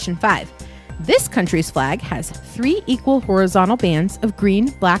 Question 5. This country's flag has 3 equal horizontal bands of green,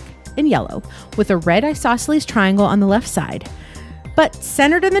 black, and yellow, with a red isosceles triangle on the left side. But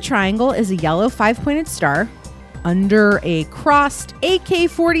centered in the triangle is a yellow 5-pointed star, under a crossed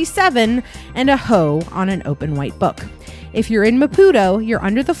AK-47, and a hoe on an open white book. If you're in Maputo, you're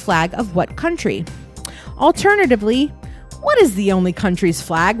under the flag of what country? Alternatively, what is the only country's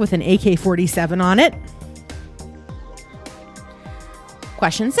flag with an AK-47 on it?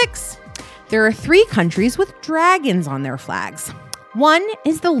 Question 6. There are 3 countries with dragons on their flags. One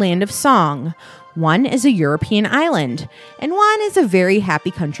is the Land of Song, one is a European island, and one is a very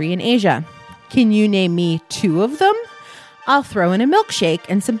happy country in Asia. Can you name me 2 of them? I'll throw in a milkshake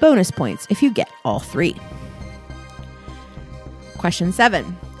and some bonus points if you get all 3. Question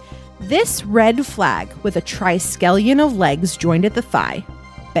 7. This red flag with a triskelion of legs joined at the thigh,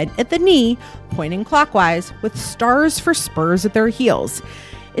 bent at the knee, pointing clockwise, with stars for spurs at their heels.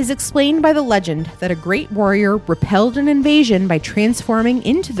 is explained by the legend that a great warrior repelled an invasion by transforming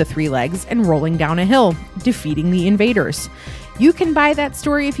into the three legs and rolling down a hill, defeating the invaders. You can buy that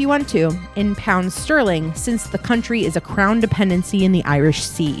story if you want to in pounds sterling, since the country is a crown dependency in the Irish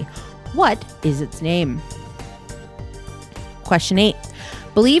Sea. What is its name? Question 8.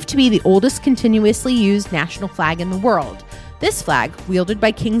 Believed to be the oldest continuously used national flag in the world. This flag, wielded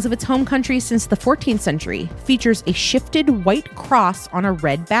by kings of its home country since the 14th century, features a shifted white cross on a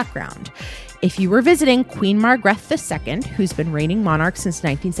red background. If you were visiting Queen Margrethe II, who's been reigning monarch since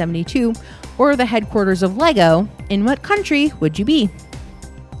 1972, or the headquarters of LEGO, in what country would you be?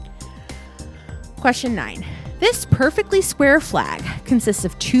 Question 9. This perfectly square flag consists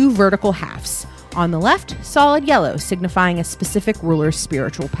of two vertical halves. On the left, solid yellow, signifying a specific ruler's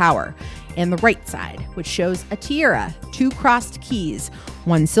spiritual power. And the right side, which shows a tiara, two crossed keys,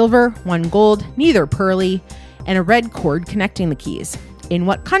 one silver, one gold, neither pearly, and a red cord connecting the keys. In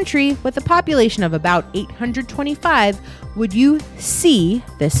what country, with a population of about 825, would you see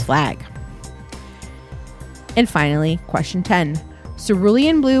this flag? And finally, question 10.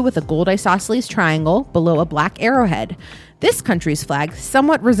 Cerulean blue with a gold isosceles triangle below a black arrowhead. This country's flag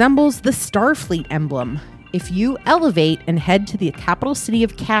somewhat resembles the Starfleet emblem. If you elevate and head to the capital city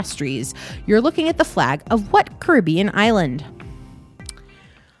of Castries, you're looking at the flag of what Caribbean island?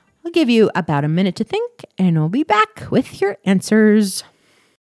 I'll give you about a minute to think, and I'll be back with your answers.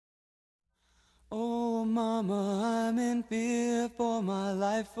 Oh, mama, I'm in fear for my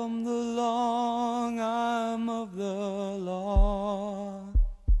life from the long arm of the law.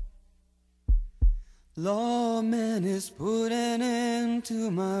 Lawman is putting an end to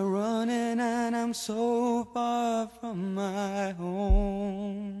my running, and I'm so far from my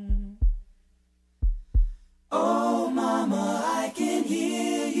home. Oh, mama, I can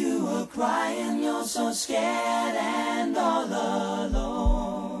hear you a-crying. You're so scared and all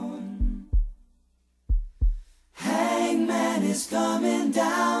alone. Hangman is coming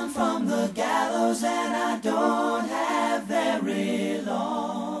down from the gallows, and I don't have very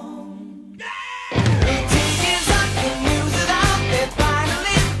long.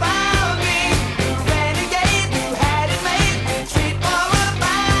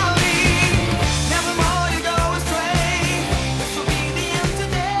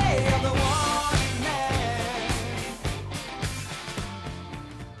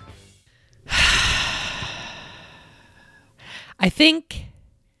 I think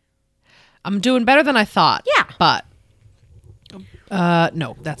I'm doing better than I thought. Yeah. But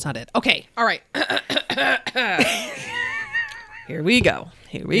no, that's not it. Okay. All right. Here we go.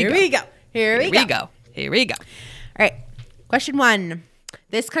 Here we go. All right. Question 1.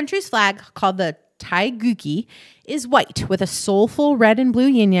 This country's flag, called the Taiguchi, is white with a soulful red and blue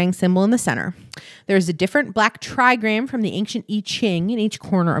yin-yang symbol in the center. There's a different black trigram from the ancient I Ching in each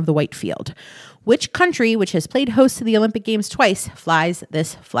corner of the white field. Which country, which has played host to the Olympic Games twice, flies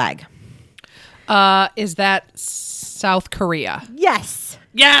this flag? Is that South Korea? Yes.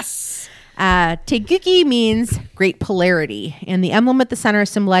 Yes. Taiguchi means great polarity, and the emblem at the center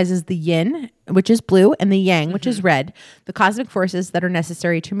symbolizes the yin, which is blue, and the yang, which is red, the cosmic forces that are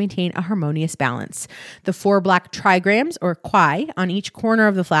necessary to maintain a harmonious balance. The 4 black trigrams, or kwai, on each corner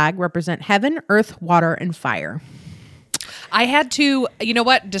of the flag represent heaven, earth, water, and fire. I had to, you know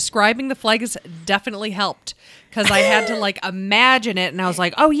what? Describing the flags definitely helped, because I had to imagine it, and I was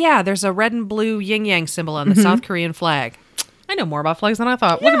like, oh yeah, there's a red and blue yin yang symbol on the South Korean flag. I know more about flags than I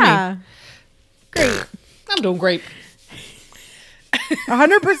thought. Look at me. Great. I'm doing great.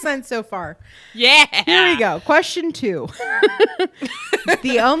 100% so far. Yeah. Here we go. Question 2.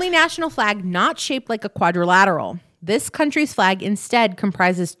 The only national flag not shaped like a quadrilateral. This country's flag instead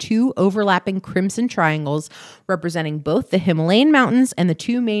comprises 2 overlapping crimson triangles representing both the Himalayan mountains and the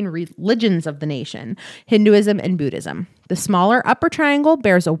 2 main religions of the nation, Hinduism and Buddhism. The smaller upper triangle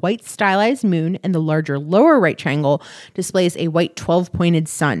bears a white stylized moon, and the larger lower right triangle displays a white 12-pointed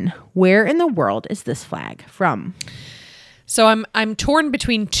sun. Where in the world is this flag from? So I'm torn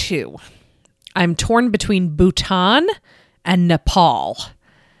between 2. I'm torn between Bhutan and Nepal.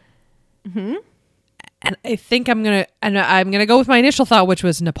 Mm-hmm. And I think I'm gonna go with my initial thought, which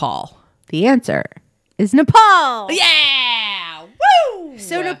was Nepal. The answer is Nepal. Yeah! Woo!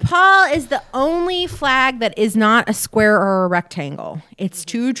 So Nepal is the only flag that is not a square or a rectangle. It's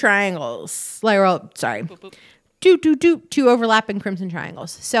 2 triangles. Two overlapping crimson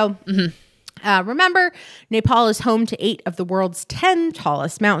triangles. So remember, Nepal is home to 8 of the world's 10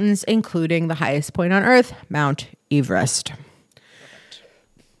 tallest mountains, including the highest point on Earth, Mount Everest.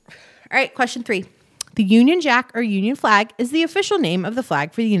 All right, question 3. The Union Jack or Union flag is the official name of the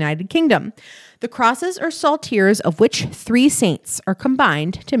flag for the United Kingdom. The crosses or saltires of which three saints are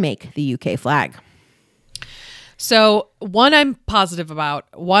combined to make the UK flag? So one I'm positive about,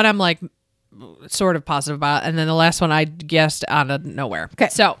 one I'm like sort of positive about, and then the last one I guessed out of nowhere. Okay.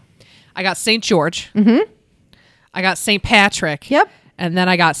 So I got St. George. Mm-hmm. I got St. Patrick. Yep. And then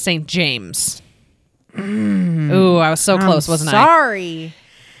I got St. James. Ooh, I was so close, wasn't I? Sorry.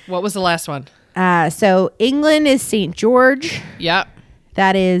 What was the last one? So England is St. George. Yep.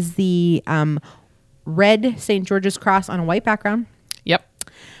 That is the red St. George's cross on a white background. Yep.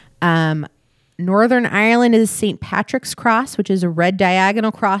 Northern Ireland is St. Patrick's cross, which is a red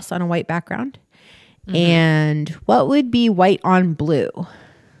diagonal cross on a white background. Mm-hmm. And what would be white on blue?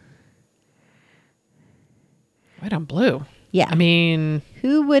 White on blue. Yeah. I mean,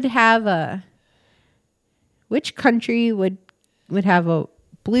 Who would have which country would have a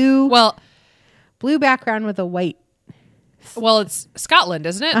blue background with a white? well, it's Scotland,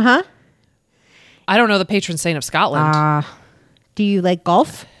 isn't it? Uh-huh. I don't know the patron saint of Scotland. Do you like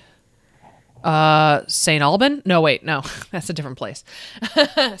golf? St. Alban? No, wait, no. That's a different place.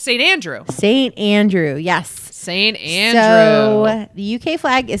 St. Andrew. St. Andrew, yes. St. Andrew. So the UK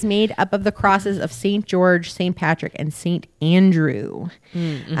flag is made up of the crosses of St. George, St. Patrick, and St. Andrew.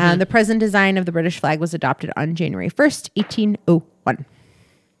 Mm-hmm. The present design of the British flag was adopted on January 1st, 1801.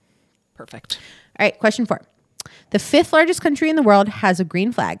 Perfect. All right, question 4. The 5th largest country in the world has a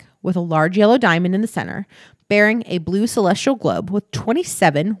green flag with a large yellow diamond in the center, bearing a blue celestial globe with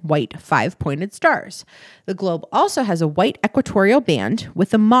 27 white 5-pointed stars. The globe also has a white equatorial band with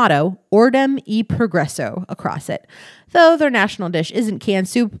the motto Ordem e Progresso across it, though their national dish isn't canned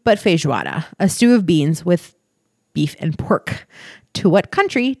soup but feijoada, a stew of beans with beef and pork. To what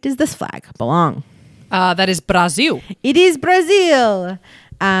country does this flag belong? That is Brazil. It is Brazil.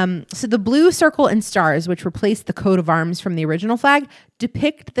 So the blue circle and stars, which replaced the coat of arms from the original flag,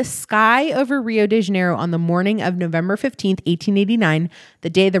 depict the sky over Rio de Janeiro on the morning of November 15th, 1889, the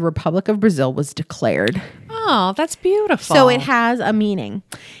day the Republic of Brazil was declared. Oh, that's beautiful. So it has a meaning.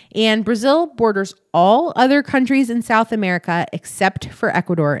 And Brazil borders all other countries in South America except for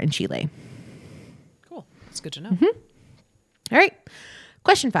Ecuador and Chile. Cool. That's good to know. Mm-hmm. All right.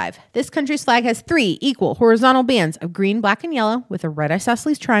 Question 5. This country's flag has 3 equal horizontal bands of green, black, and yellow with a red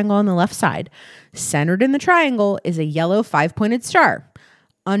isosceles triangle on the left side. Centered in the triangle is a yellow 5-pointed star.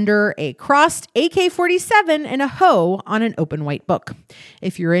 Under a crossed AK-47 and a hoe on an open white book.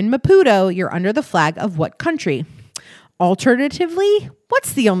 If you're in Maputo, you're under the flag of what country? Alternatively,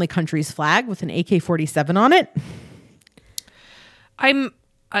 what's the only country's flag with an AK-47 on it?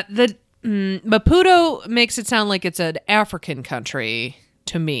 Maputo makes it sound like it's an African country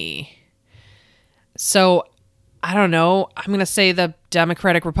to me. So I don't know. I'm going to say the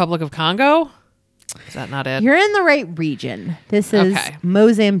Democratic Republic of Congo. Is that not it? You're in the right region. This is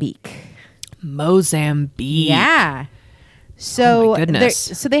Mozambique. Mozambique. Yeah. So, oh my goodness.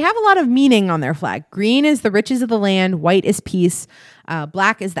 So they have a lot of meaning on their flag. Green is the riches of the land. White is peace.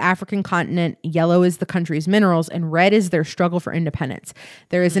 Black is the African continent. Yellow is the country's minerals. And red is their struggle for independence.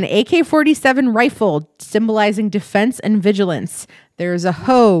 There is an AK-47 rifle symbolizing defense and vigilance. There is a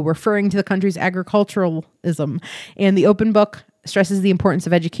hoe referring to the country's agriculturalism. And the open book stresses the importance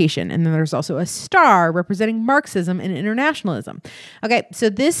of education. And then there's also a star representing Marxism and internationalism. Okay, so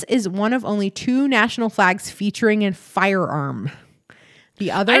this is one of only 2 national flags featuring a firearm.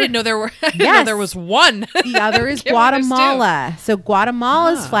 The other, I didn't know there were. I didn't know there was one. The other is Guatemala. So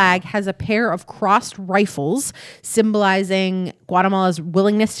Guatemala's flag has a pair of crossed rifles symbolizing Guatemala's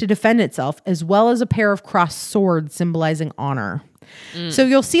willingness to defend itself, as well as a pair of crossed swords symbolizing honor. So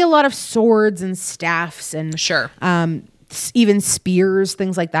you'll see a lot of swords and staffs and even spears,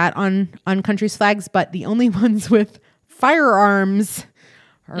 things like that on countries' flags. But the only ones with firearms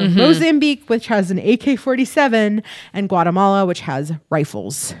are Mozambique, which has an AK-47, and Guatemala, which has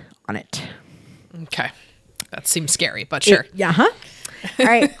rifles on it. Okay. That seems scary, but sure. All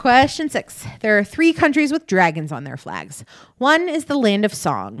right, question 6. There are 3 countries with dragons on their flags. One is the Land of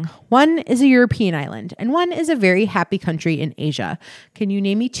Song, one is a European island, and one is a very happy country in Asia. Can you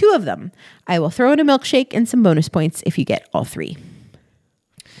name me 2 of them? I will throw in a milkshake and some bonus points if you get all 3.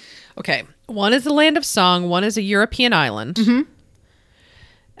 Okay. One is the Land of Song, one is a European island,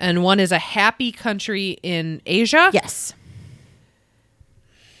 and one is a happy country in Asia? Yes.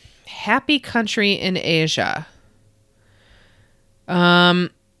 Happy country in Asia.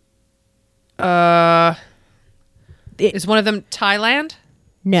 Is one of them Thailand?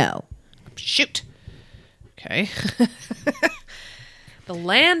 No. Shoot. Okay. The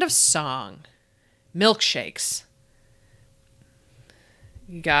Land of Song. Milkshakes.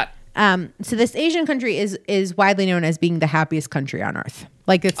 You got... So this Asian country is widely known as being the happiest country on earth.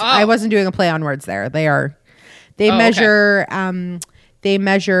 Like I wasn't doing a play on words there. They measure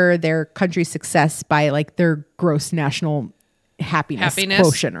their country's success by like their gross national happiness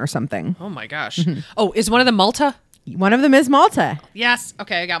quotient or something. Oh my gosh. Oh, is one of them Malta? One of them is Malta. Yes.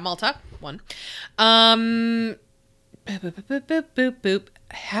 Okay, I got Malta. One. Boop, boop, boop, boop, boop, boop.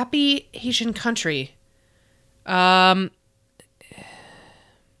 Happy Asian country.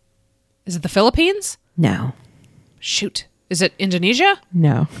 Is it the Philippines? No. Shoot. Is it Indonesia?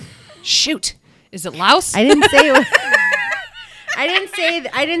 No. Shoot. Is it Laos? I didn't say it was, I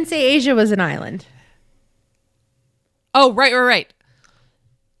didn't say Asia was an island. Oh, right.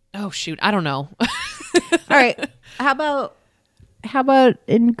 Oh, shoot. I don't know. All right. How about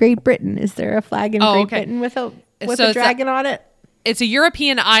in Great Britain? Is there a flag in Great Britain with a dragon on it? It's a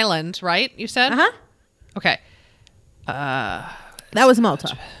European island, right? You said? Uh-huh. Okay. That was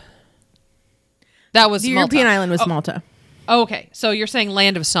Malta. That was The Malta. European island was Malta. Okay. So you're saying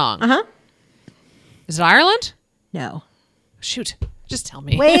Land of Song. Uh-huh. Is it Ireland? No. Shoot. Just tell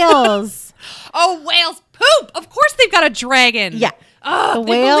me. Wales. Oh, Wales. Poop. Of course they've got a dragon. Yeah. Oh,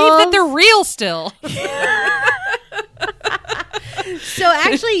 The they believe that they're real still. So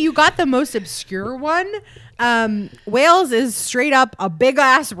actually, you got the most obscure one. Wales is straight up a big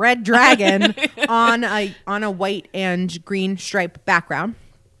ass red dragon on a white and green stripe background.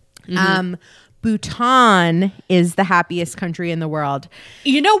 Bhutan is the happiest country in the world.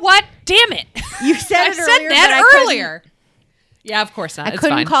 You know what? Damn it. You said I it said earlier, that but I couldn't- earlier. Yeah, of course not. I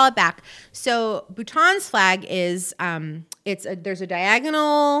couldn't call it back. So Bhutan's flag is there's a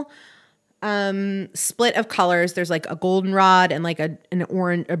diagonal split of colors. There's like a goldenrod and like a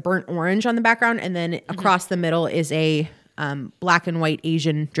burnt orange on the background, and then across the middle is a black and white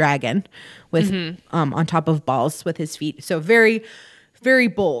Asian dragon with on top of balls with his feet. So very, very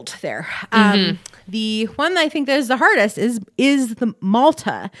bold there. The one that I think that is the hardest is the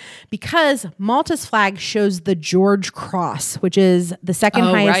Malta, because Malta's flag shows the George Cross, which is the second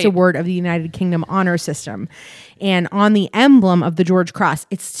highest award of the United Kingdom honor system. And on the emblem of the George Cross,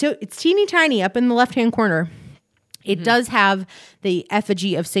 it's teeny tiny up in the left-hand corner. It does have the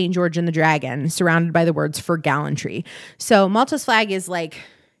effigy of St. George and the Dragon surrounded by the words "for gallantry." So Malta's flag is like,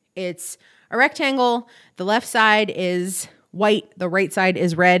 it's a rectangle. The left side is white, the right side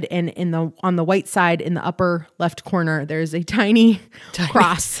is red, and on the white side in the upper left corner there's a tiny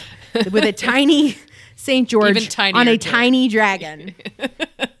cross with a tiny St. George on a tiny dragon.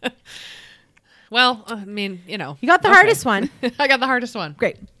 Well, I mean, you know. You got the hardest one. I got the hardest one.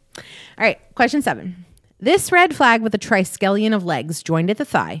 Great. All right, question 7. This red flag with a triskelion of legs joined at the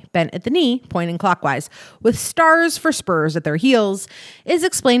thigh, bent at the knee, pointing clockwise, with stars for spurs at their heels, is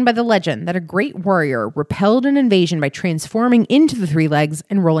explained by the legend that a great warrior repelled an invasion by transforming into the 3 legs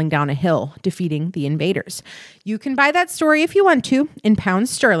and rolling down a hill, defeating the invaders. You can buy that story if you want to, in pounds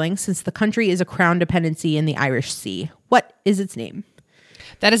sterling, since the country is a crown dependency in the Irish Sea. What is its name?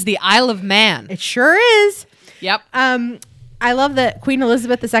 That is the Isle of Man. It sure is. Yep. I love that Queen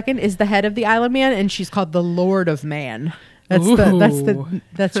Elizabeth II is the head of the Isle of Man, and she's called the Lord of Man.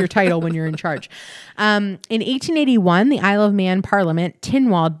 That's your title when you're in charge. In 1881, the Isle of Man Parliament,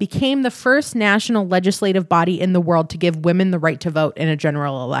 Tynwald, became the first national legislative body in the world to give women the right to vote in a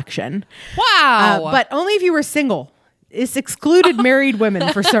general election. Wow. But only if you were single. It's excluded married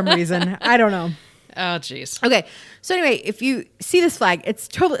women for some reason. I don't know. Oh, jeez. Okay. So anyway, if you see this flag, it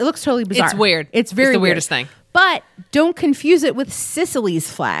looks totally bizarre. It's weird. It's very the weird. Weirdest thing. But don't confuse it with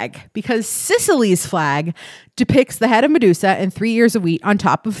Sicily's flag, because Sicily's flag depicts the head of Medusa and 3 ears of wheat on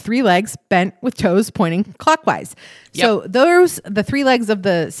top of 3 legs bent with toes pointing clockwise. Yep. So the 3 legs of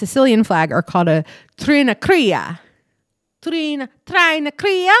the Sicilian flag are called a trinacria. Trinacria?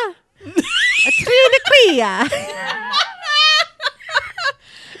 A trinacria.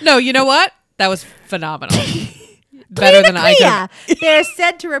 No, you know what? That was phenomenal. Better than I could. They're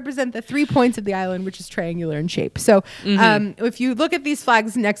said to represent the 3 points of the island, which is triangular in shape. So if you look at these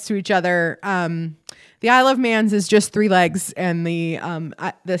flags next to each other, the Isle of Man's is just 3 legs, and the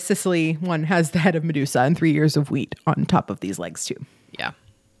Sicily one has the head of Medusa and 3 ears of wheat on top of these legs too. Yeah.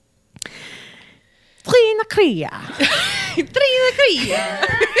 Trinacria. Trinacria.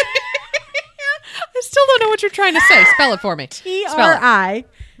 I still don't know what you're trying to say. Spell it for me. Trinacria.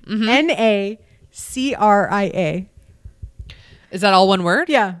 Is that all one word?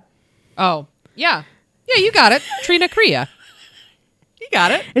 Yeah. Oh, yeah. Yeah, you got it. Trinacria. You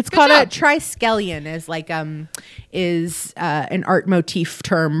got it. It's Good called job. a triskelion, is an art motif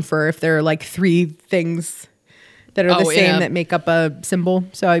term for if there are like 3 things that are the same that make up a symbol.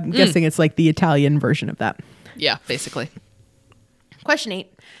 So I'm guessing it's like the Italian version of that. Yeah, basically. Question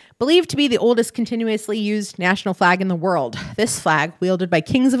 8. Believed to be the oldest continuously used national flag in the world. This flag, wielded by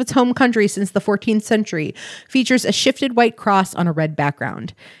kings of its home country since the 14th century, features a shifted white cross on a red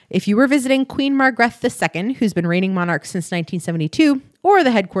background. If you were visiting Queen Margrethe II, who's been reigning monarch since 1972, or the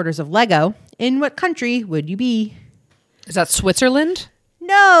headquarters of Lego, in what country would you be? Is that Switzerland?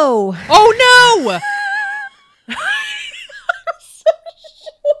 No. Oh no!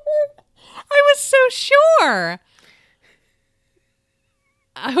 I was so sure.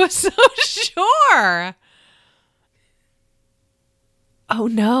 Oh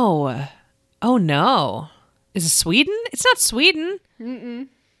no. Oh no. Is it Sweden? It's not Sweden. Mm-mm.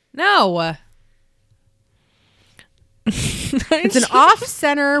 No. It's an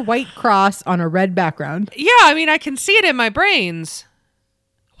off-center white cross on a red background. Yeah, I mean, I can see it in my brains.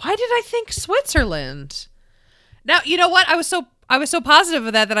 Why did I think Switzerland? Now, you know what? I was so positive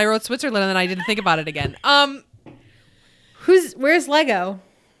of that I wrote Switzerland and then I didn't think about it again. Where's Lego?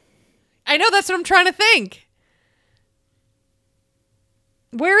 I know, that's what I'm trying to think.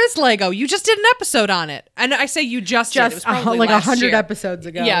 Where is Lego? You just did an episode on it. And I say you just did. It was probably like last 100 year. episodes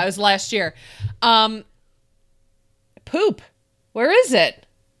ago. Yeah, it was last year. Poop. Where is it?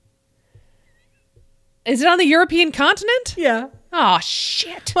 Is it on the European continent? Yeah. Oh,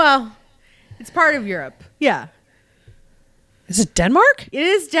 shit. Well, it's part of Europe. Yeah. Is it Denmark? It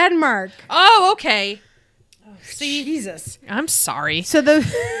is Denmark. Oh, okay. See, Jesus. I'm sorry. So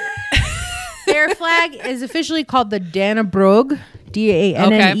their flag is officially called the Dannebrog,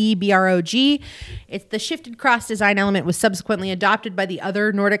 Dannebrog. It's the shifted cross design element was subsequently adopted by the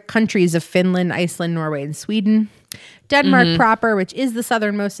other Nordic countries of Finland, Iceland, Norway, and Sweden. Denmark proper, which is the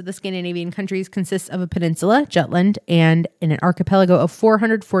southernmost of the Scandinavian countries, consists of a peninsula, Jutland, and an archipelago of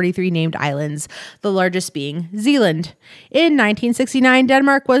 443 named islands, the largest being Zealand. In 1969,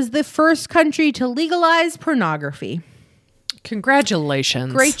 Denmark was the first country to legalize pornography.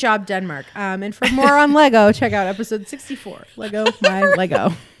 Congratulations. Great job, Denmark. And for more on Lego, check out episode 64, Lego, My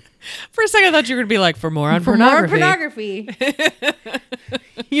Lego. For a second, I thought you were going to be like, for more on For pornography. more pornography.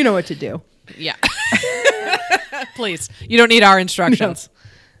 You know what to do. Yeah. Please. You don't need our instructions.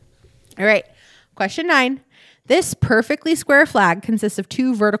 All right. Question 9. This perfectly square flag consists of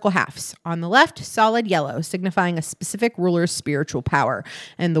two vertical halves. On the left, solid yellow, signifying a specific ruler's spiritual power,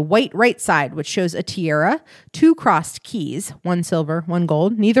 and the white right side, which shows a tiara, two crossed keys, one silver, one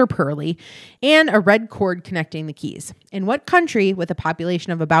gold, neither pearly, and a red cord connecting the keys. In what country, with a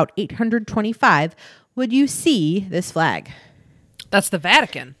population of about 825, would you see this flag? That's the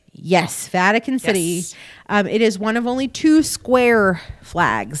Vatican. Yes, Vatican City. Yes. It is one of only two square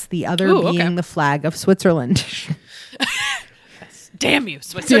flags, the other being the flag of Switzerland. Damn you,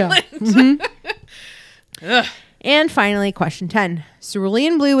 Switzerland. Yeah. And finally, question 10.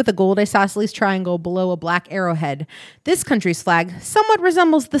 Cerulean blue with a gold isosceles triangle below a black arrowhead. This country's flag somewhat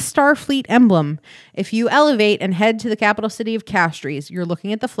resembles the Starfleet emblem. If you elevate and head to the capital city of Castries, you're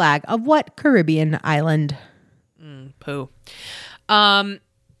looking at the flag of what Caribbean island? Pooh.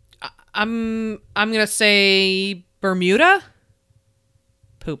 I'm gonna say Bermuda.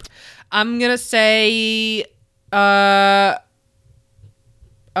 Poop. I'm gonna say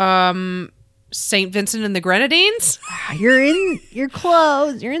St. Vincent and the Grenadines. You're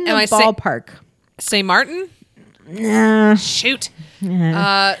close. You're in the ballpark. St. Martin. Nah. Shoot.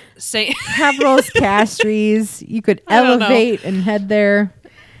 St. Capital's Castries. You could elevate and head there.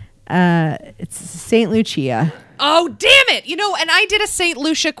 It's St. Lucia. Oh, damn it. You know, and I did a St.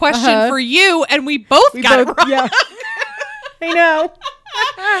 Lucia question for you, and we both got it wrong. Yeah. I know.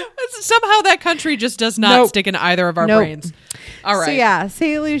 Somehow that country just does not stick in either of our brains. All right. So yeah,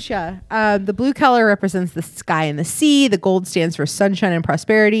 St. Lucia. The blue color represents the sky and the sea. The gold stands for sunshine and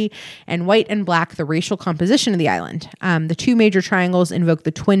prosperity. And white and black, the racial composition of the island. The two major triangles invoke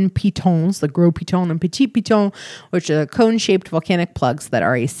the twin pitons, the Gros Piton and Petit Piton, which are cone-shaped volcanic plugs that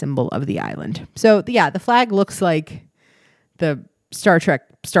are a symbol of the island. So yeah, the flag looks like the Star Trek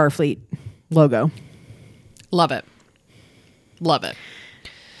Starfleet logo. Love it. Love it.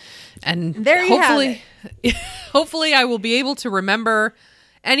 And there you have it. Hopefully I will be able to remember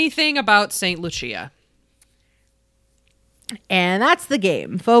anything about St. Lucia. And that's the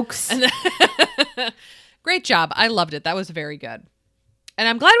game, folks. Great job. I loved it. That was very good. And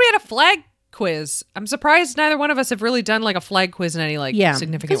I'm glad we had a flag quiz. I'm surprised neither one of us have really done like a flag quiz in any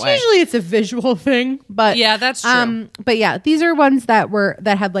significant way. Usually it's a visual thing, but yeah, that's true. But yeah, these are ones that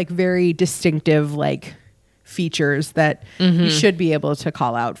had like very distinctive like features that you should be able to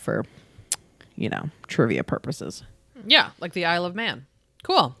call out for, trivia purposes. Yeah, like the Isle of Man.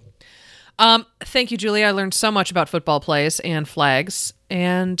 Cool. Thank you, Julie. I learned so much about football plays and flags.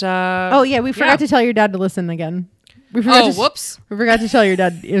 And we forgot to tell your dad to listen again. Oh, whoops. We forgot to tell your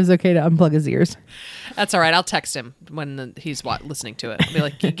dad it was okay to unplug his ears. That's all right. I'll text him when he's listening to it. I'll be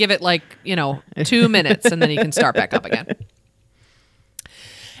like, give it 2 minutes and then he can start back up again.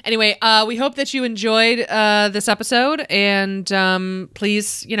 Anyway, we hope that you enjoyed this episode, and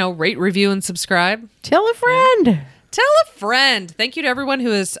please, rate, review, and subscribe. Tell a friend. Yeah. Tell a friend. Thank you to everyone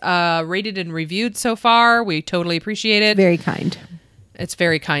who has rated and reviewed so far. We totally appreciate it. Very kind. It's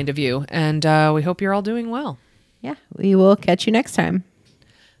very kind of you, and we hope you're all doing well. Yeah, we will catch you next time.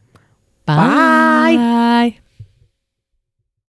 Bye. Bye.